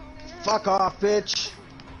 Fuck off, bitch.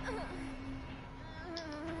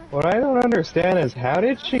 What I don't understand is how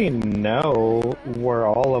did she know where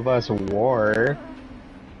all of us were?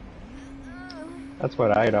 That's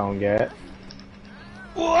what I don't get.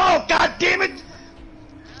 Whoa, god damn it!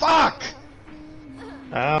 Fuck!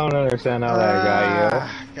 I don't understand how that got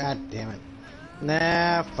you. God damn it.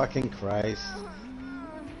 Nah, fucking Christ.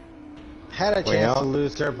 Had a chance Well. to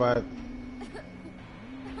lose her, but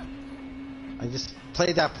I just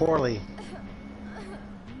played that poorly.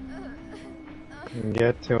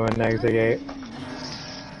 Get to an exit gate.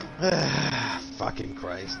 Fucking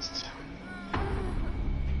Christ.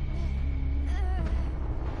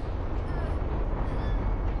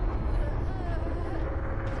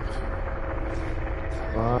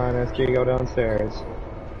 Come on, SG, go downstairs.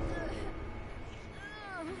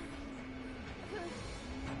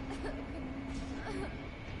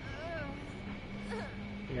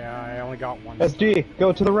 Yeah, I only got one. SG,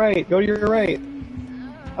 go to the right. Go to your right.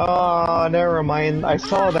 Oh, never mind. I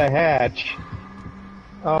saw the hatch.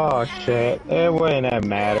 Oh shit. It wouldn't have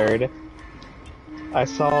mattered. I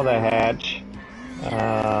saw the hatch.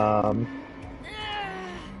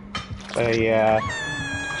 But yeah.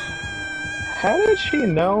 How did she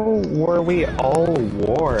know where we all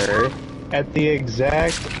were at the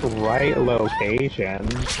exact right location?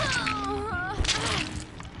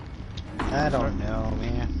 I don't know,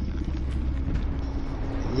 man.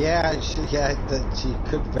 Yeah, she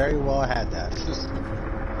could very well have had that.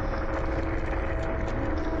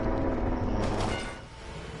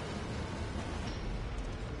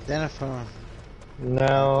 Identify.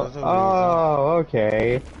 No. Those are Oh,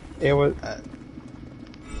 okay. It was.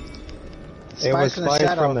 It was Spice in the spice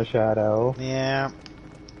from shadow. the shadow. Yeah,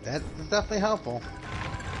 that's definitely helpful.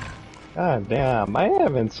 God damn, I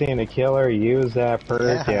haven't seen a killer use that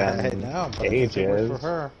perk Yeah, I in know, but I guess it works for ages.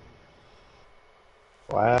 her.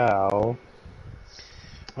 Wow.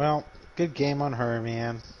 Well, good game on her,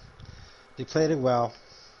 man. She played it well.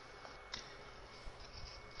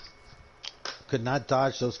 Could not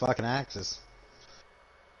dodge those fucking axes.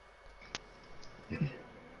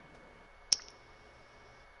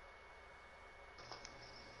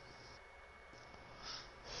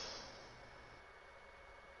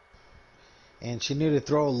 And she knew to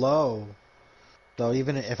throw low. So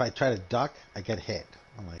even if I try to duck, I get hit.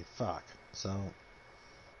 I'm like, fuck. So...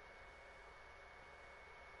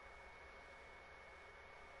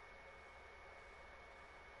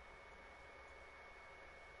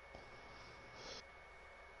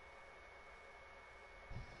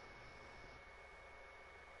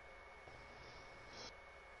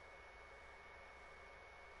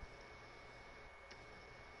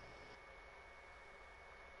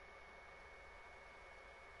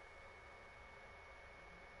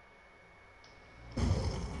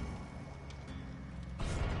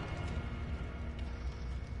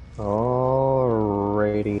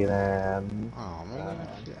 Alrighty then. Oh, man.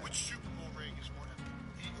 Shit. Which Super Bowl ring is one of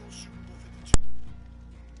Eagles Super Bowl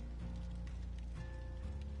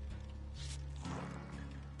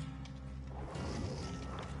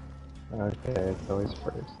 52? Okay, it's always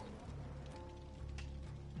first.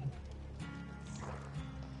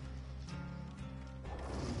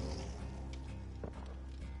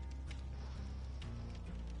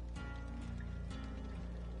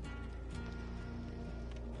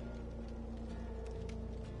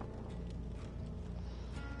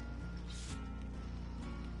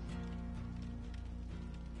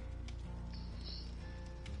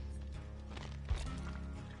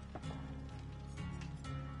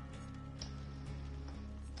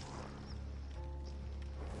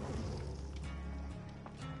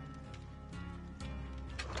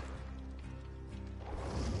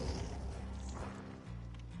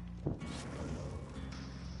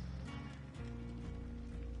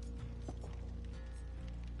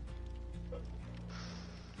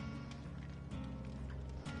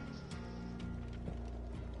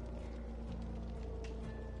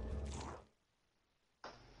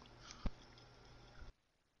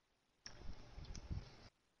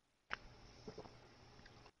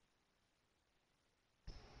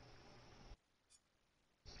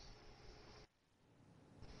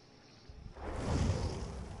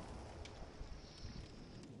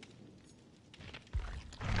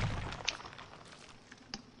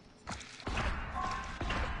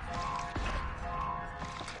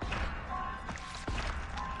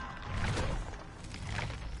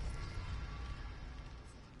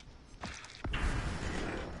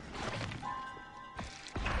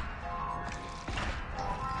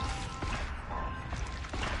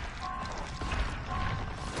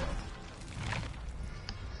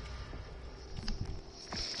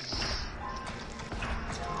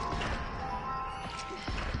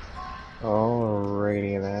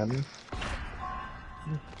 Alrighty then.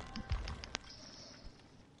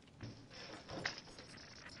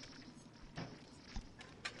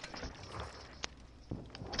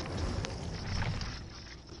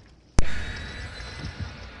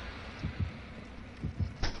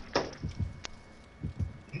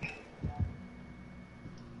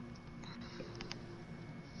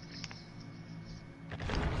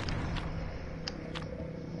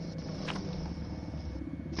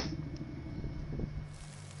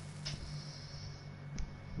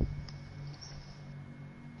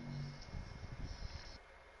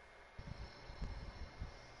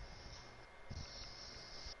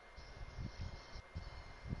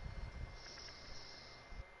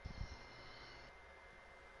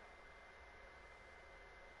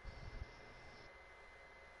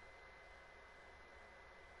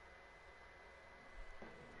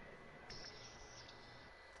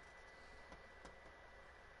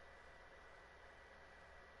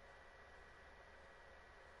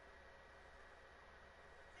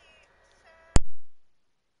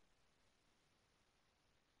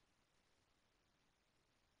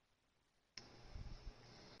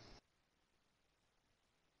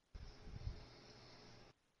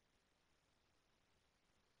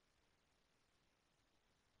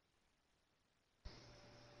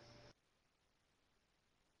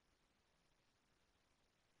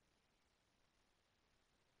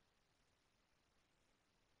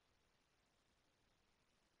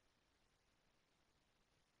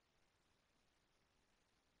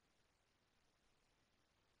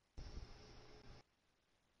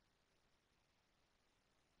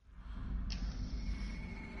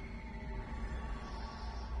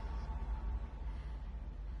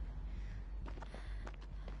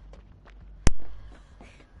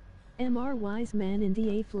 MR Wise Man in the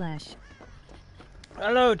A flesh.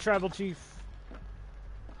 Hello, Tribal Chief.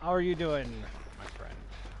 How are you doing, my friend?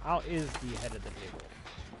 How is the head of the table?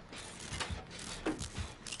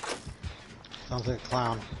 Sounds like a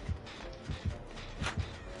clown.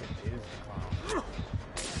 It is the clown.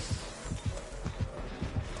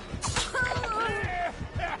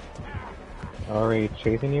 Already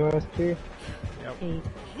chasing you, SG? Yep. 8.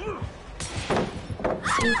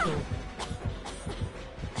 Equal.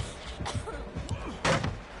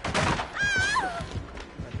 Right,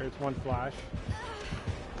 there's one flash.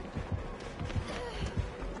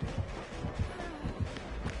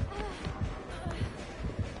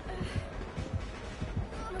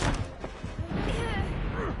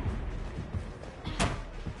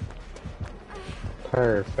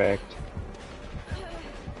 Perfect.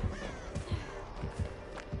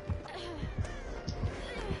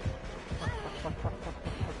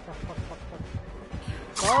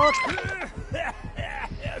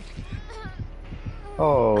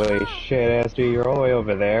 Holy shit, SG, you're all the way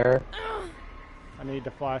over there. I need to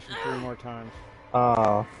flash him 3 more times.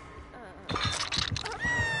 Oh.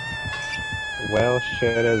 Well,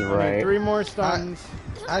 shit is I need right. 3 more stuns.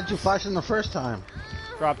 How'd you flash him the first time?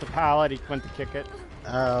 Drop the pallet, he went to kick it.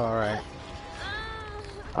 Oh, alright.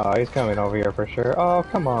 Oh, he's coming over here for sure. Oh,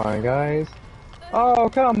 come on, guys. Oh,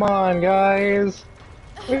 come on, guys.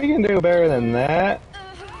 We can do better than that.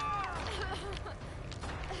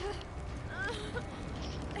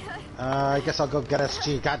 I guess I'll go get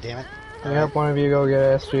SG. God damn it. Yep, one of you go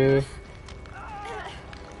get SG.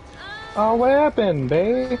 Oh, what happened,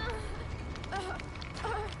 babe? I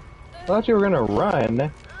thought you were gonna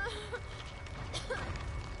run.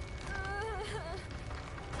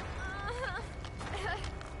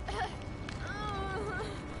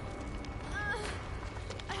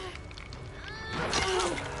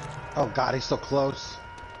 Oh god, he's so close.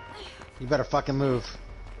 You better fucking move.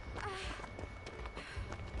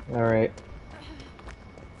 Alright.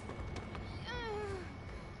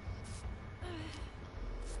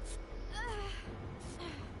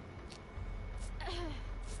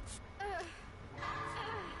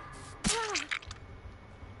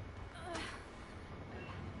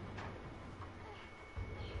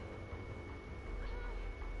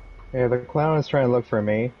 Yeah, the clown is trying to look for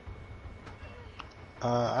me.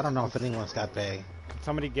 I don't know if anyone's got Bay. Can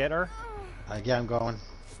somebody get her? Yeah, I'm going.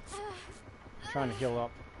 Trying to heal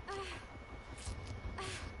up.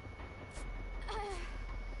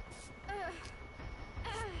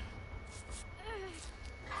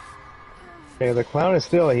 Okay, the clown is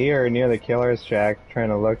still here near the killer's shack trying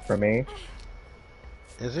to look for me.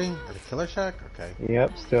 Is he? At the killer shack? Okay.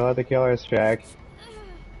 Yep, still at the killer's shack.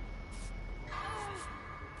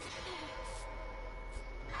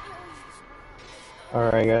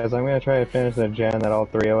 Alright guys, I'm gonna try to finish the gen that all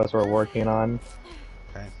 3 of us were working on.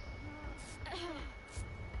 Okay.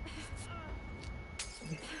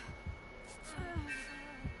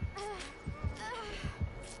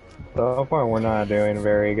 So far we're not doing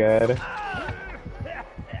very good.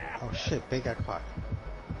 Oh shit, Bay got caught.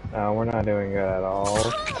 No, we're not doing good at all.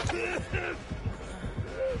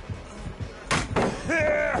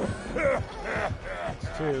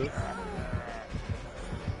 It's 2.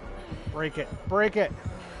 Break it. Break it.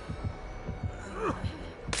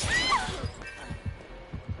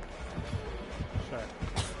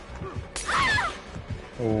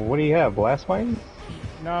 What do you have, blast mine?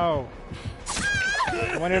 No.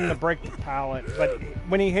 I went in to break the pallet, but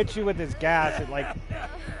when he hits you with his gas, it like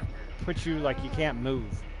puts you like you can't move.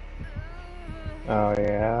 Oh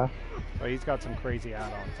yeah. So he's got some crazy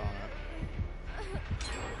add-ons on it.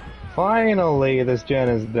 Finally, this gen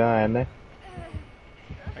is done.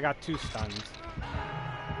 I got 2 stuns.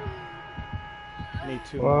 I need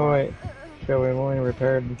 2 Oh more. wait, so we've only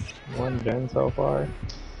repaired 1 gen so far.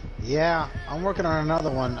 Yeah, I'm working on another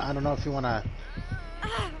one. I don't know if you want to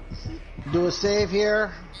do a save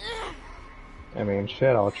here. I mean,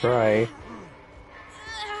 shit, I'll try.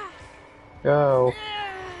 Go.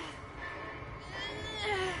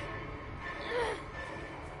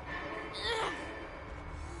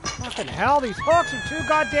 Fucking hell, these hooks are too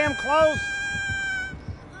goddamn close!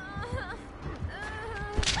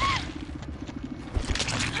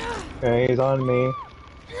 Okay, he's on me.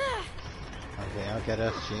 Okay, I'll get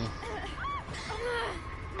SG.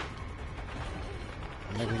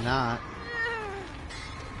 Maybe not.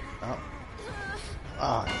 Oh.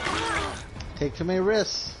 Oh. Take too many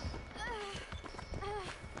risks.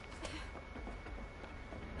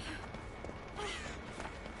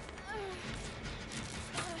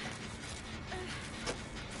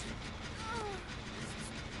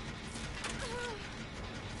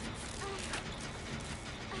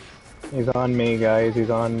 He's on me, guys. He's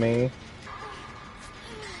on me.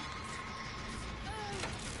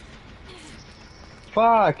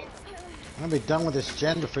 Fuck! I'm gonna be done with this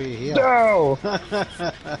gen before you heal. No!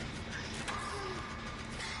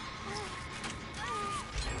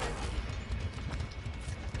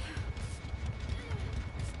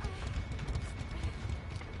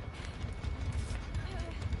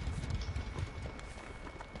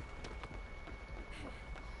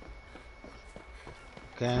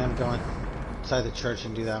 Okay, I'm going inside the church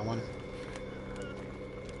and do that one.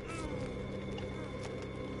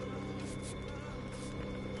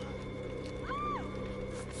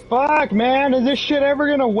 Fuck, man! Is this shit ever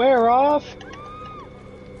gonna wear off?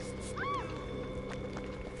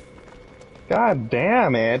 God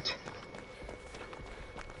damn it!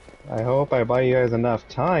 I hope I buy you guys enough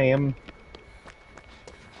time.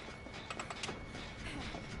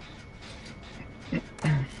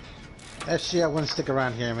 Actually, I wouldn't stick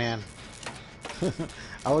around here, man.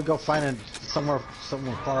 I would go find it somewhere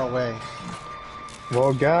far away.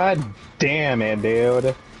 Well, god damn it,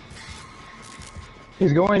 dude.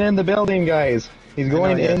 He's going in the building, guys. He's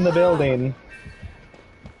going he is. in the building.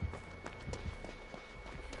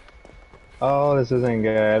 Oh, this isn't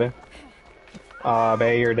good. Aw,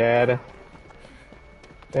 Bay, you're dead.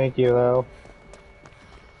 Thank you, though.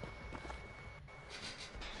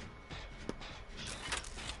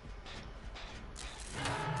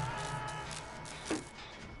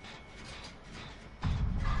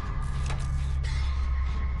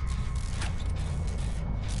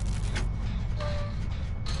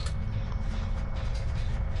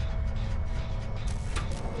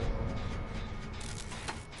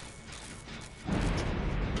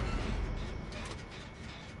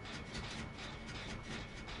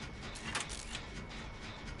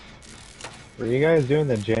 Were you guys doing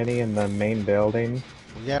the Jenny in the main building?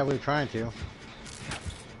 Yeah, we were trying to.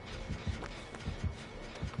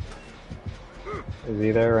 Is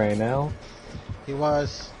he there right now? He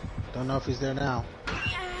was. Don't know if he's there now.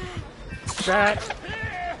 That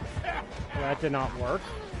did not work.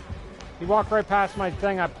 He walked right past my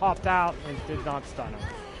thing, I popped out and did not stun him.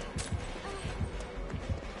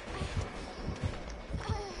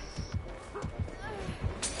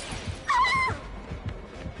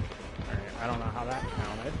 Alright, I don't know how that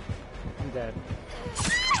counted. I'm dead.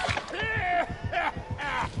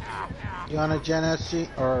 You on a Gen SG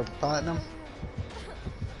or Platinum?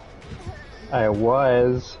 I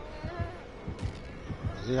was.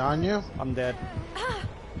 Is he on you? I'm dead.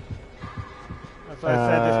 That's why I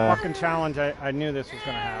said this fucking challenge, I knew this was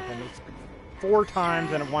gonna happen. It's 4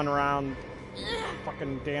 times in 1 round.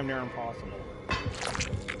 Fucking damn near impossible.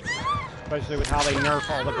 Especially with how they nerf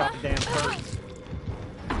all the goddamn perks.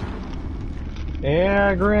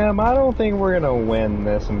 Yeah, Grim, I don't think we're gonna win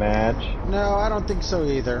this match. No, I don't think so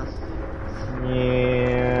either.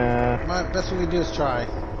 Yeah. My best we can do is try.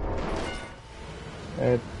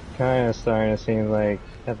 It's kind of starting to seem like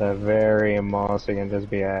at the very most it can just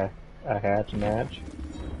be a hatch match.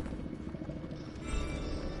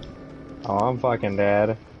 Oh, I'm fucking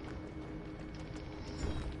dead.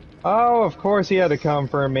 Oh, of course he had to come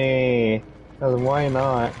for me. 'Cause why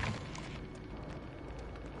not?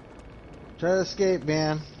 Try to escape,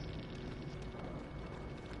 man.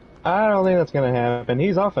 I don't think that's gonna happen.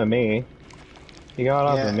 He's off of me. He got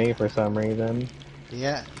off Yeah. of me for some reason.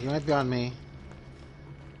 Yeah, he might be on me.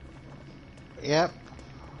 Yep.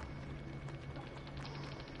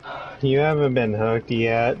 You haven't been hooked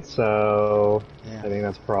yet, so Yeah. I think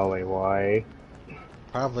that's probably why.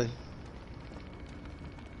 Probably.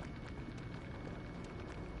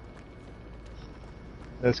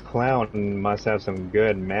 This clown must have some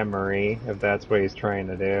good memory, if that's what he's trying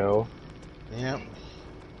to do. Yep.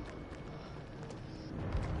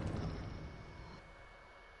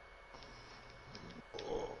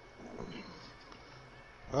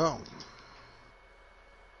 Oh.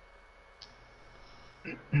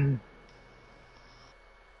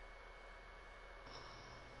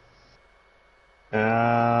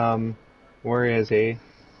 Where is he?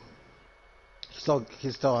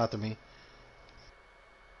 He's still after me.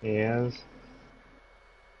 He is.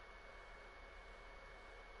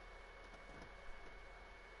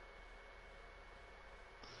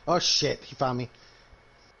 Oh shit, he found me.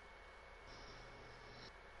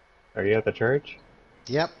 Are you at the church?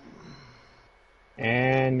 Yep.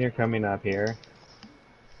 And you're coming up here.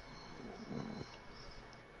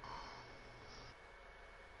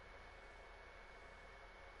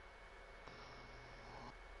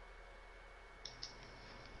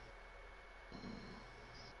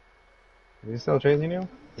 Is he still chasing you?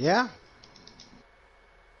 Yeah?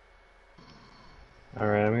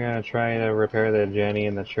 Alright, I'm gonna try to repair the Jenny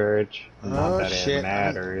in the church. Not Oh that it shit!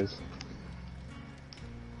 matters.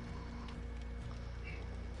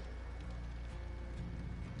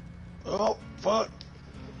 Oh fuck!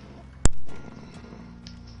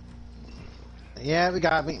 Yeah, we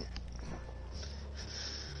got me.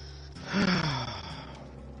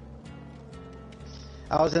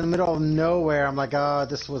 I was in the middle of nowhere. I'm like, oh,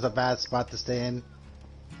 this was a bad spot to stay in.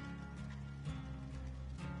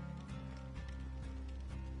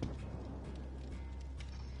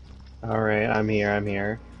 Alright, I'm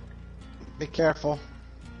here. Be careful.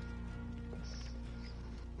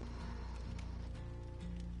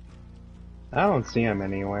 I don't see him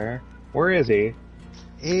anywhere. Where is he?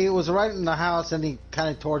 He was right in the house, and he kind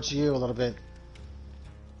of towards you a little bit.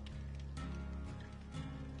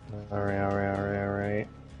 Alright.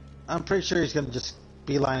 I'm pretty sure he's gonna just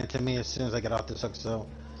beeline it to me as soon as I get off this hook. So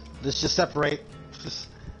let's just separate.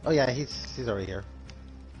 Oh yeah, he's already here.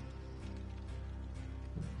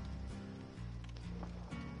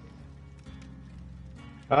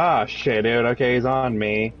 Ah, shit, dude. Okay, he's on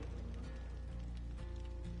me.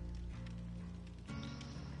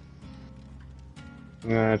 I'm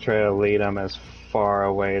gonna try to lead him as far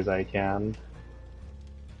away as I can.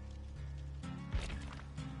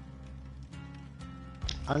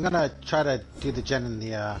 I'm gonna try to do the gen in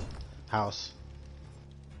the house.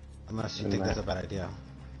 Unless you think that's a bad idea.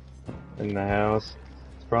 In the house.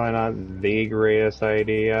 It's probably not the greatest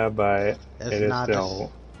idea, but It's it is not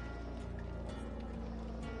still...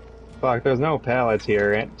 Fuck, there's no pallets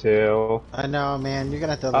here, too. I know, man. You're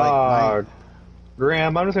gonna have to like. Oh,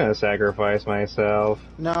 Graham, I'm just gonna sacrifice myself.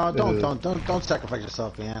 No, don't sacrifice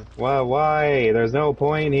yourself, man. Why? There's no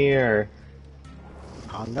point here.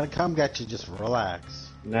 I'm gonna come get you. Just relax.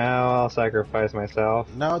 Now I'll sacrifice myself.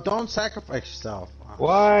 No, don't sacrifice yourself.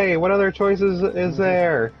 Why? What other choices is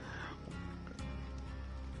there?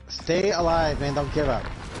 Stay alive, man. Don't give up.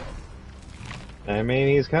 I mean,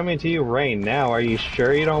 he's coming to you right now. Are you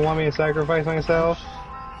sure you don't want me to sacrifice myself?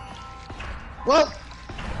 Well,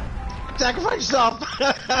 sacrifice yourself.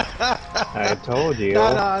 I told you. No,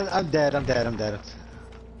 I'm dead.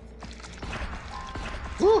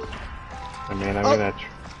 Woo. I mean, I'm gonna...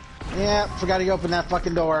 Yeah, forgot to open that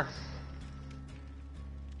fucking door.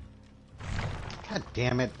 God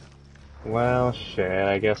damn it. Well, shit,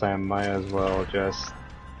 I guess I might as well just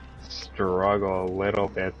struggle a little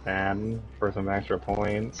bit then for some extra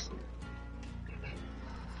points.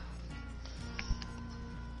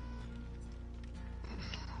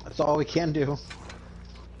 That's all we can do.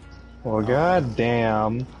 Well,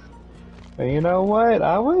 goddamn. You know what?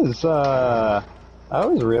 I was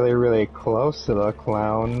really, really close to the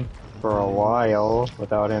clown for a while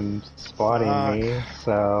without him spotting me,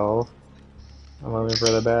 so I'm hoping for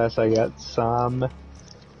the best. I got some.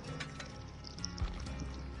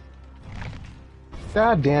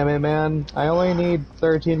 God damn it, man. I only need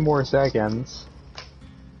 13 more seconds.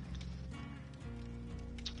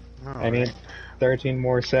 I need 13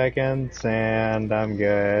 more seconds and I'm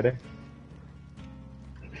good.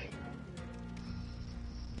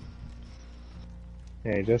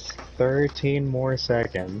 Okay, just 13 more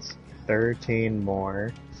seconds. 13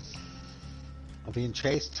 more. I'm being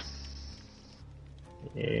chased.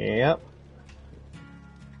 Yep.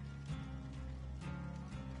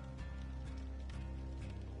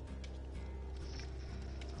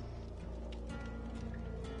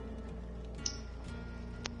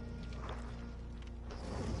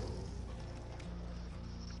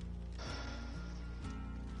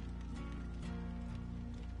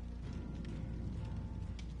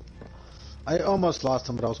 I almost lost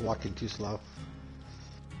him, but I was walking too slow.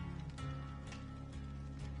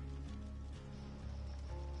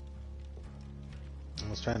 I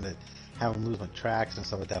was trying to have him lose my tracks and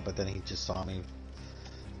stuff like that, but then he just saw me.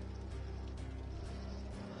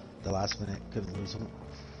 The last minute, couldn't lose him.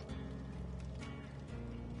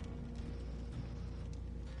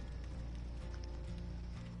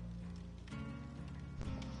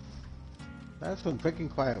 That's when quick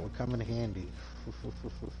and quiet would come in handy.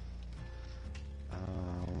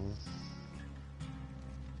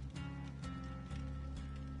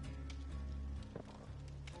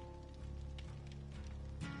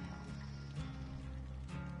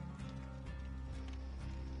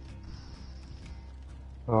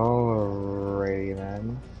 Alrighty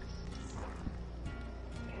then.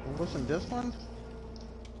 Wasn't this one?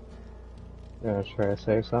 Gonna try to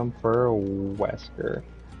save some for Wesker.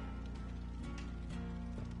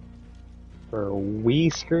 For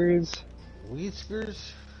Whiskers?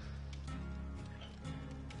 Whiskers?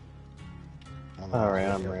 Alright,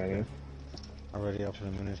 I'm ready. Already up in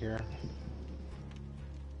a minute here.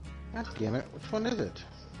 God damn it. Which one is it?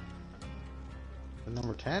 The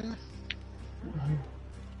number 10?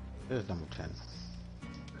 It is number 10.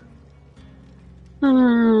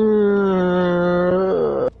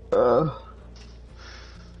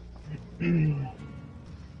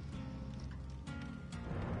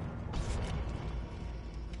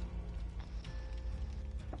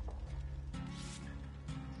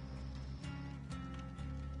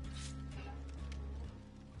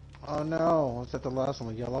 Oh no, was that the last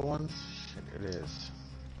one, the yellow ones? Shit, it is.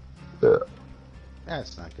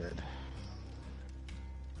 That's not good.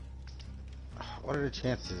 What are the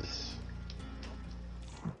chances?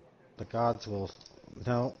 The gods will...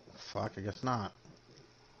 No, fuck, I guess not.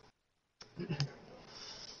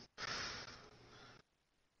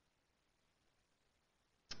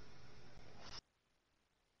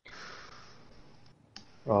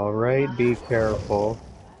 Alright, be careful.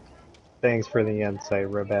 Thanks for the insight,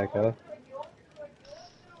 Rebecca.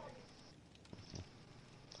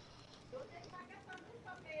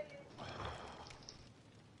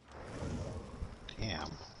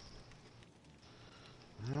 Damn.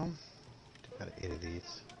 Well, got 8 of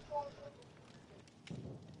these.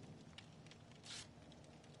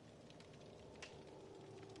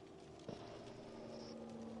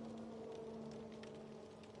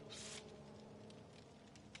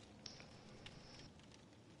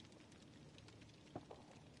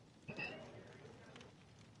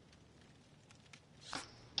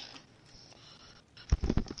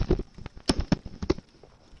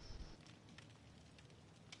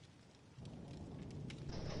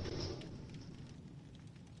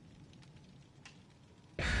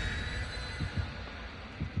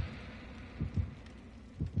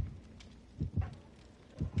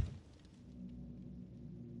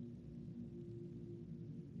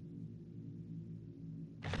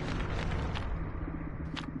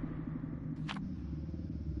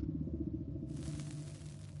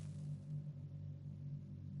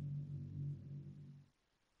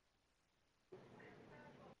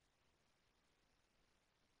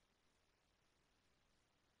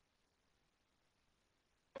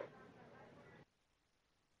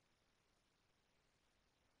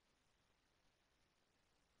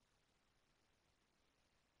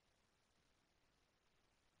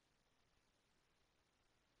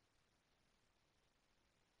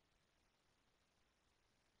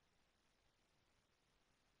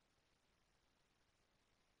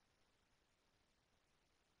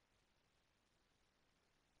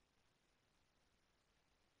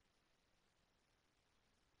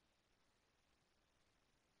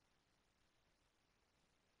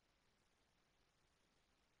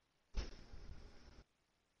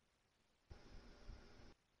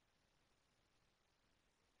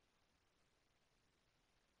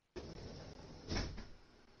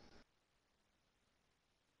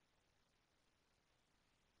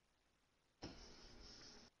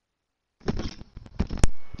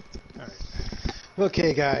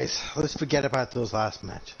 Okay, guys, let's forget about those last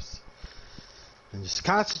matches and just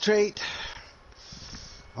concentrate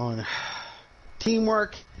on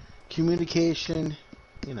teamwork, communication,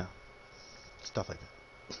 you know, stuff like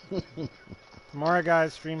that. Tomorrow,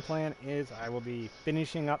 guys, stream plan is I will be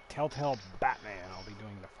finishing up Telltale Batman. I'll be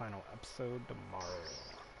doing the final episode tomorrow.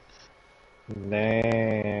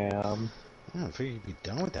 Damn. I figured you'd be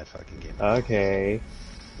done with that fucking game. Okay.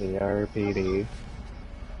 The RPD.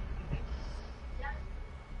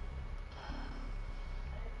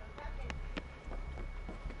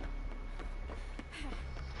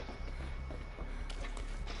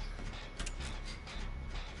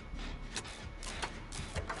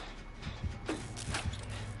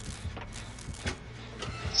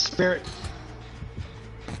 Spirit.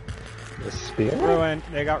 The spear? Ruined.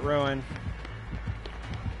 They got ruined.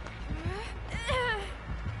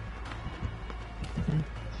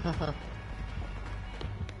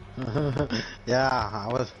 Yeah, I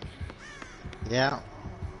was. Yeah.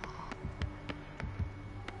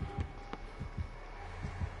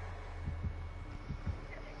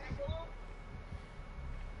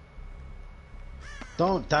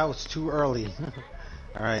 Don't. That was too early.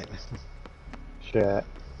 All right. Shit.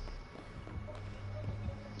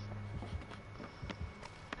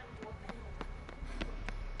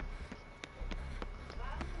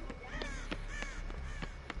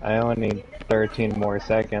 I only need 13 more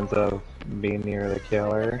seconds of being near the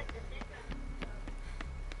killer.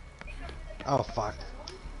 Oh fuck.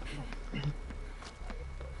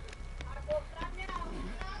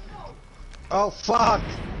 Oh fuck.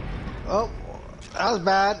 Oh, that was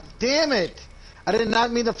bad. Damn it! I did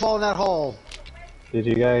not mean to fall in that hole. Did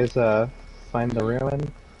you guys find the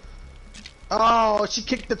ruin? Oh, she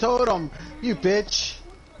kicked the totem. You bitch.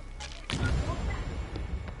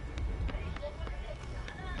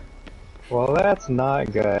 Well, that's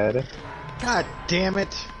not good. God damn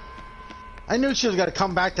it. I knew she was gonna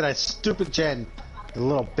come back to that stupid gen, the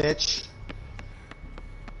little bitch.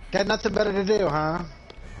 Got nothing better to do, huh?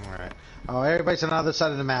 Alright. Oh, everybody's on the other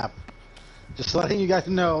side of the map. Just letting you guys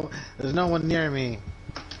know, there's no one near me.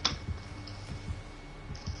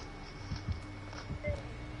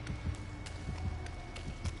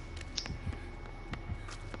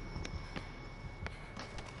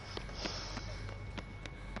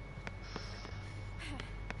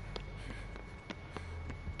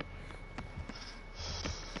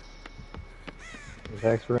 Is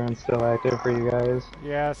X-Rune still active for you guys?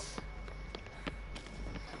 Yes.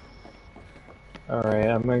 Alright,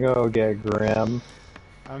 I'm gonna go get Grim.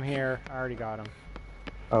 I'm here. I already got him.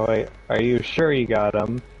 Oh wait, are you sure you got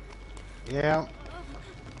him? Yeah.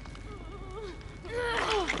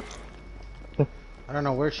 I don't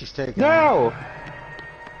know where she's taking me. No!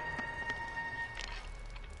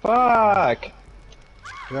 Fuck!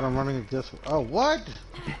 God, I'm running this way. Oh, what?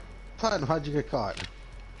 Putton, how'd you get caught?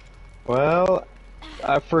 Well,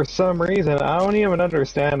 for some reason, I don't even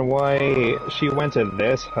understand why she went to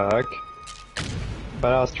this hook.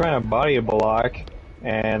 But I was trying to body block,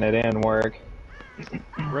 and it didn't work.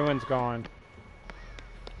 Ruin's gone.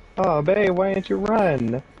 Oh, babe, why didn't you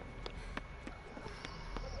run?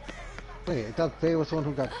 Wait, I thought Faye was the one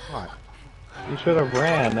who got caught. You should have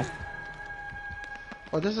ran.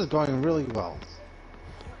 Oh, this is going really well.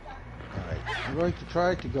 Alright, I'm going to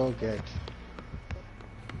try to go get...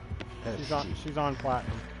 She's on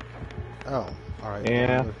platinum. Oh, alright.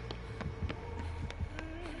 Yeah.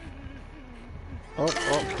 Oh,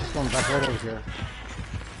 she's going back right over here.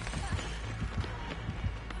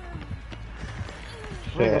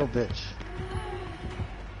 Poor Shit. little bitch.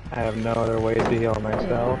 I have no other way to heal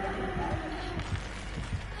myself.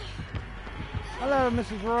 Hello,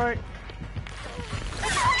 Mrs. Roy.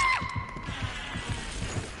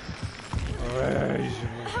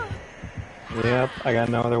 Yep, I got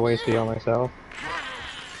no other ways to heal myself.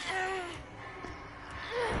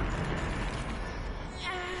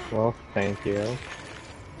 Well, thank you.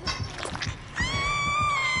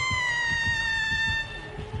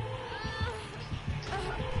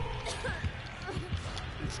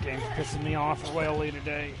 This game's pissing me off royally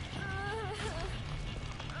today.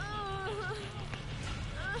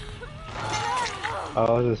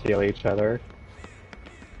 Oh, let's just heal each other.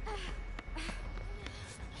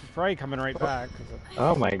 She's probably coming right back.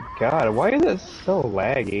 Oh my god, why is it so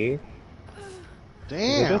laggy? Is it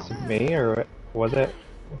Damn! just me, or was it...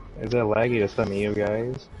 Is it laggy to some of you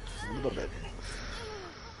guys? A little bit.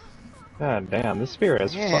 God damn, this spirit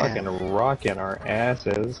is Yeah. fucking rocking our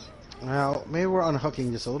asses. Well, maybe we're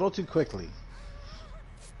unhooking just a little too quickly.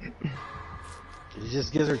 It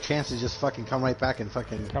just gives her a chance to just fucking come right back and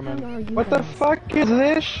fucking... Come How in. are you What the guys? fuck is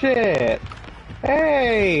this shit?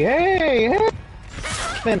 Hey!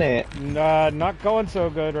 Minute. Not going so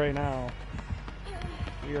good right now.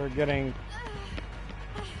 We are getting...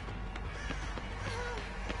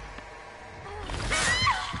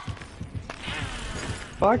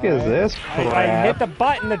 Fuck is this crap? I hit the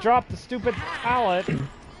button to drop the stupid pallet. And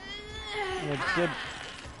it did...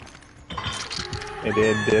 It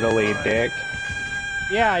did diddly dick.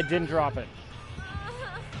 Yeah, I didn't drop it.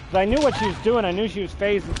 But I knew what she was doing. I knew she was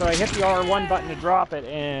phasing, so I hit the R1 button to drop it,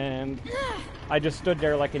 and I just stood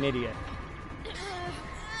there like an idiot.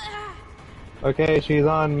 Okay, she's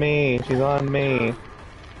on me. She's on me.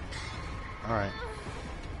 Alright.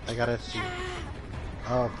 I gotta see.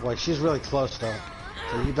 Oh boy, she's really close though.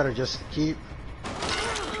 So you better just keep...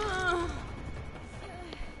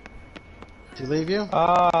 Did she leave you?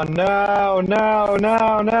 Oh no, no,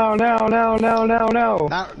 no, no, no, no, no, no, no.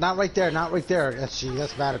 Not right there, not right there.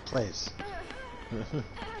 That's bad at place.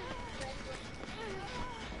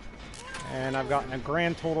 And I've gotten a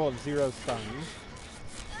grand total of 0 stuns.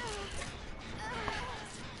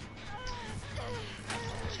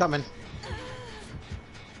 She's coming.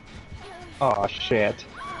 Oh shit.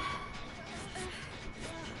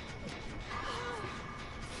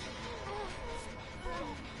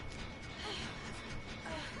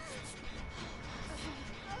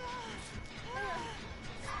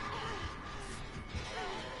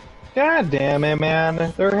 God damn it,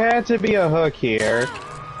 man. There had to be a hook here.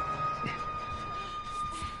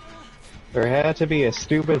 There had to be a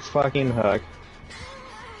stupid fucking hook.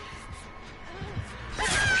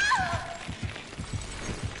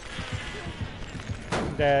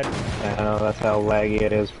 Dead. I know, that's how laggy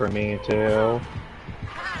it is for me, too.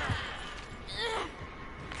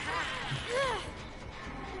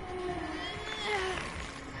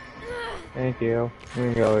 Thank you.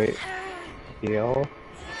 I'm gonna go heal.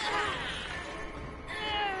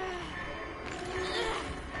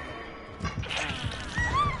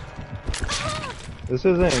 This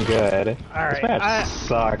isn't good. All This right, match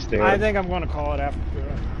sucks, dude. I think I'm going to call it after.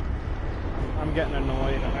 I'm getting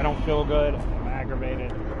annoyed. I don't feel good. I'm aggravated.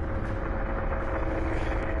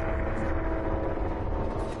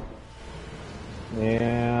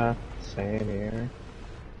 Yeah, same here.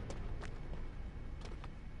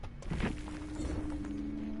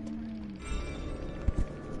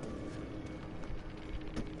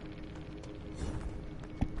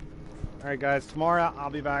 Alright guys, tomorrow I'll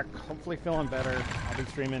be back, hopefully feeling better. I'll be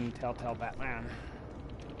streaming Telltale Batman.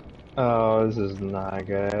 Oh, this is not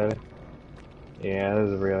good. Yeah,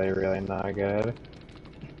 this is really, really not good.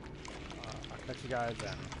 I'll catch you guys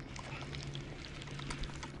then.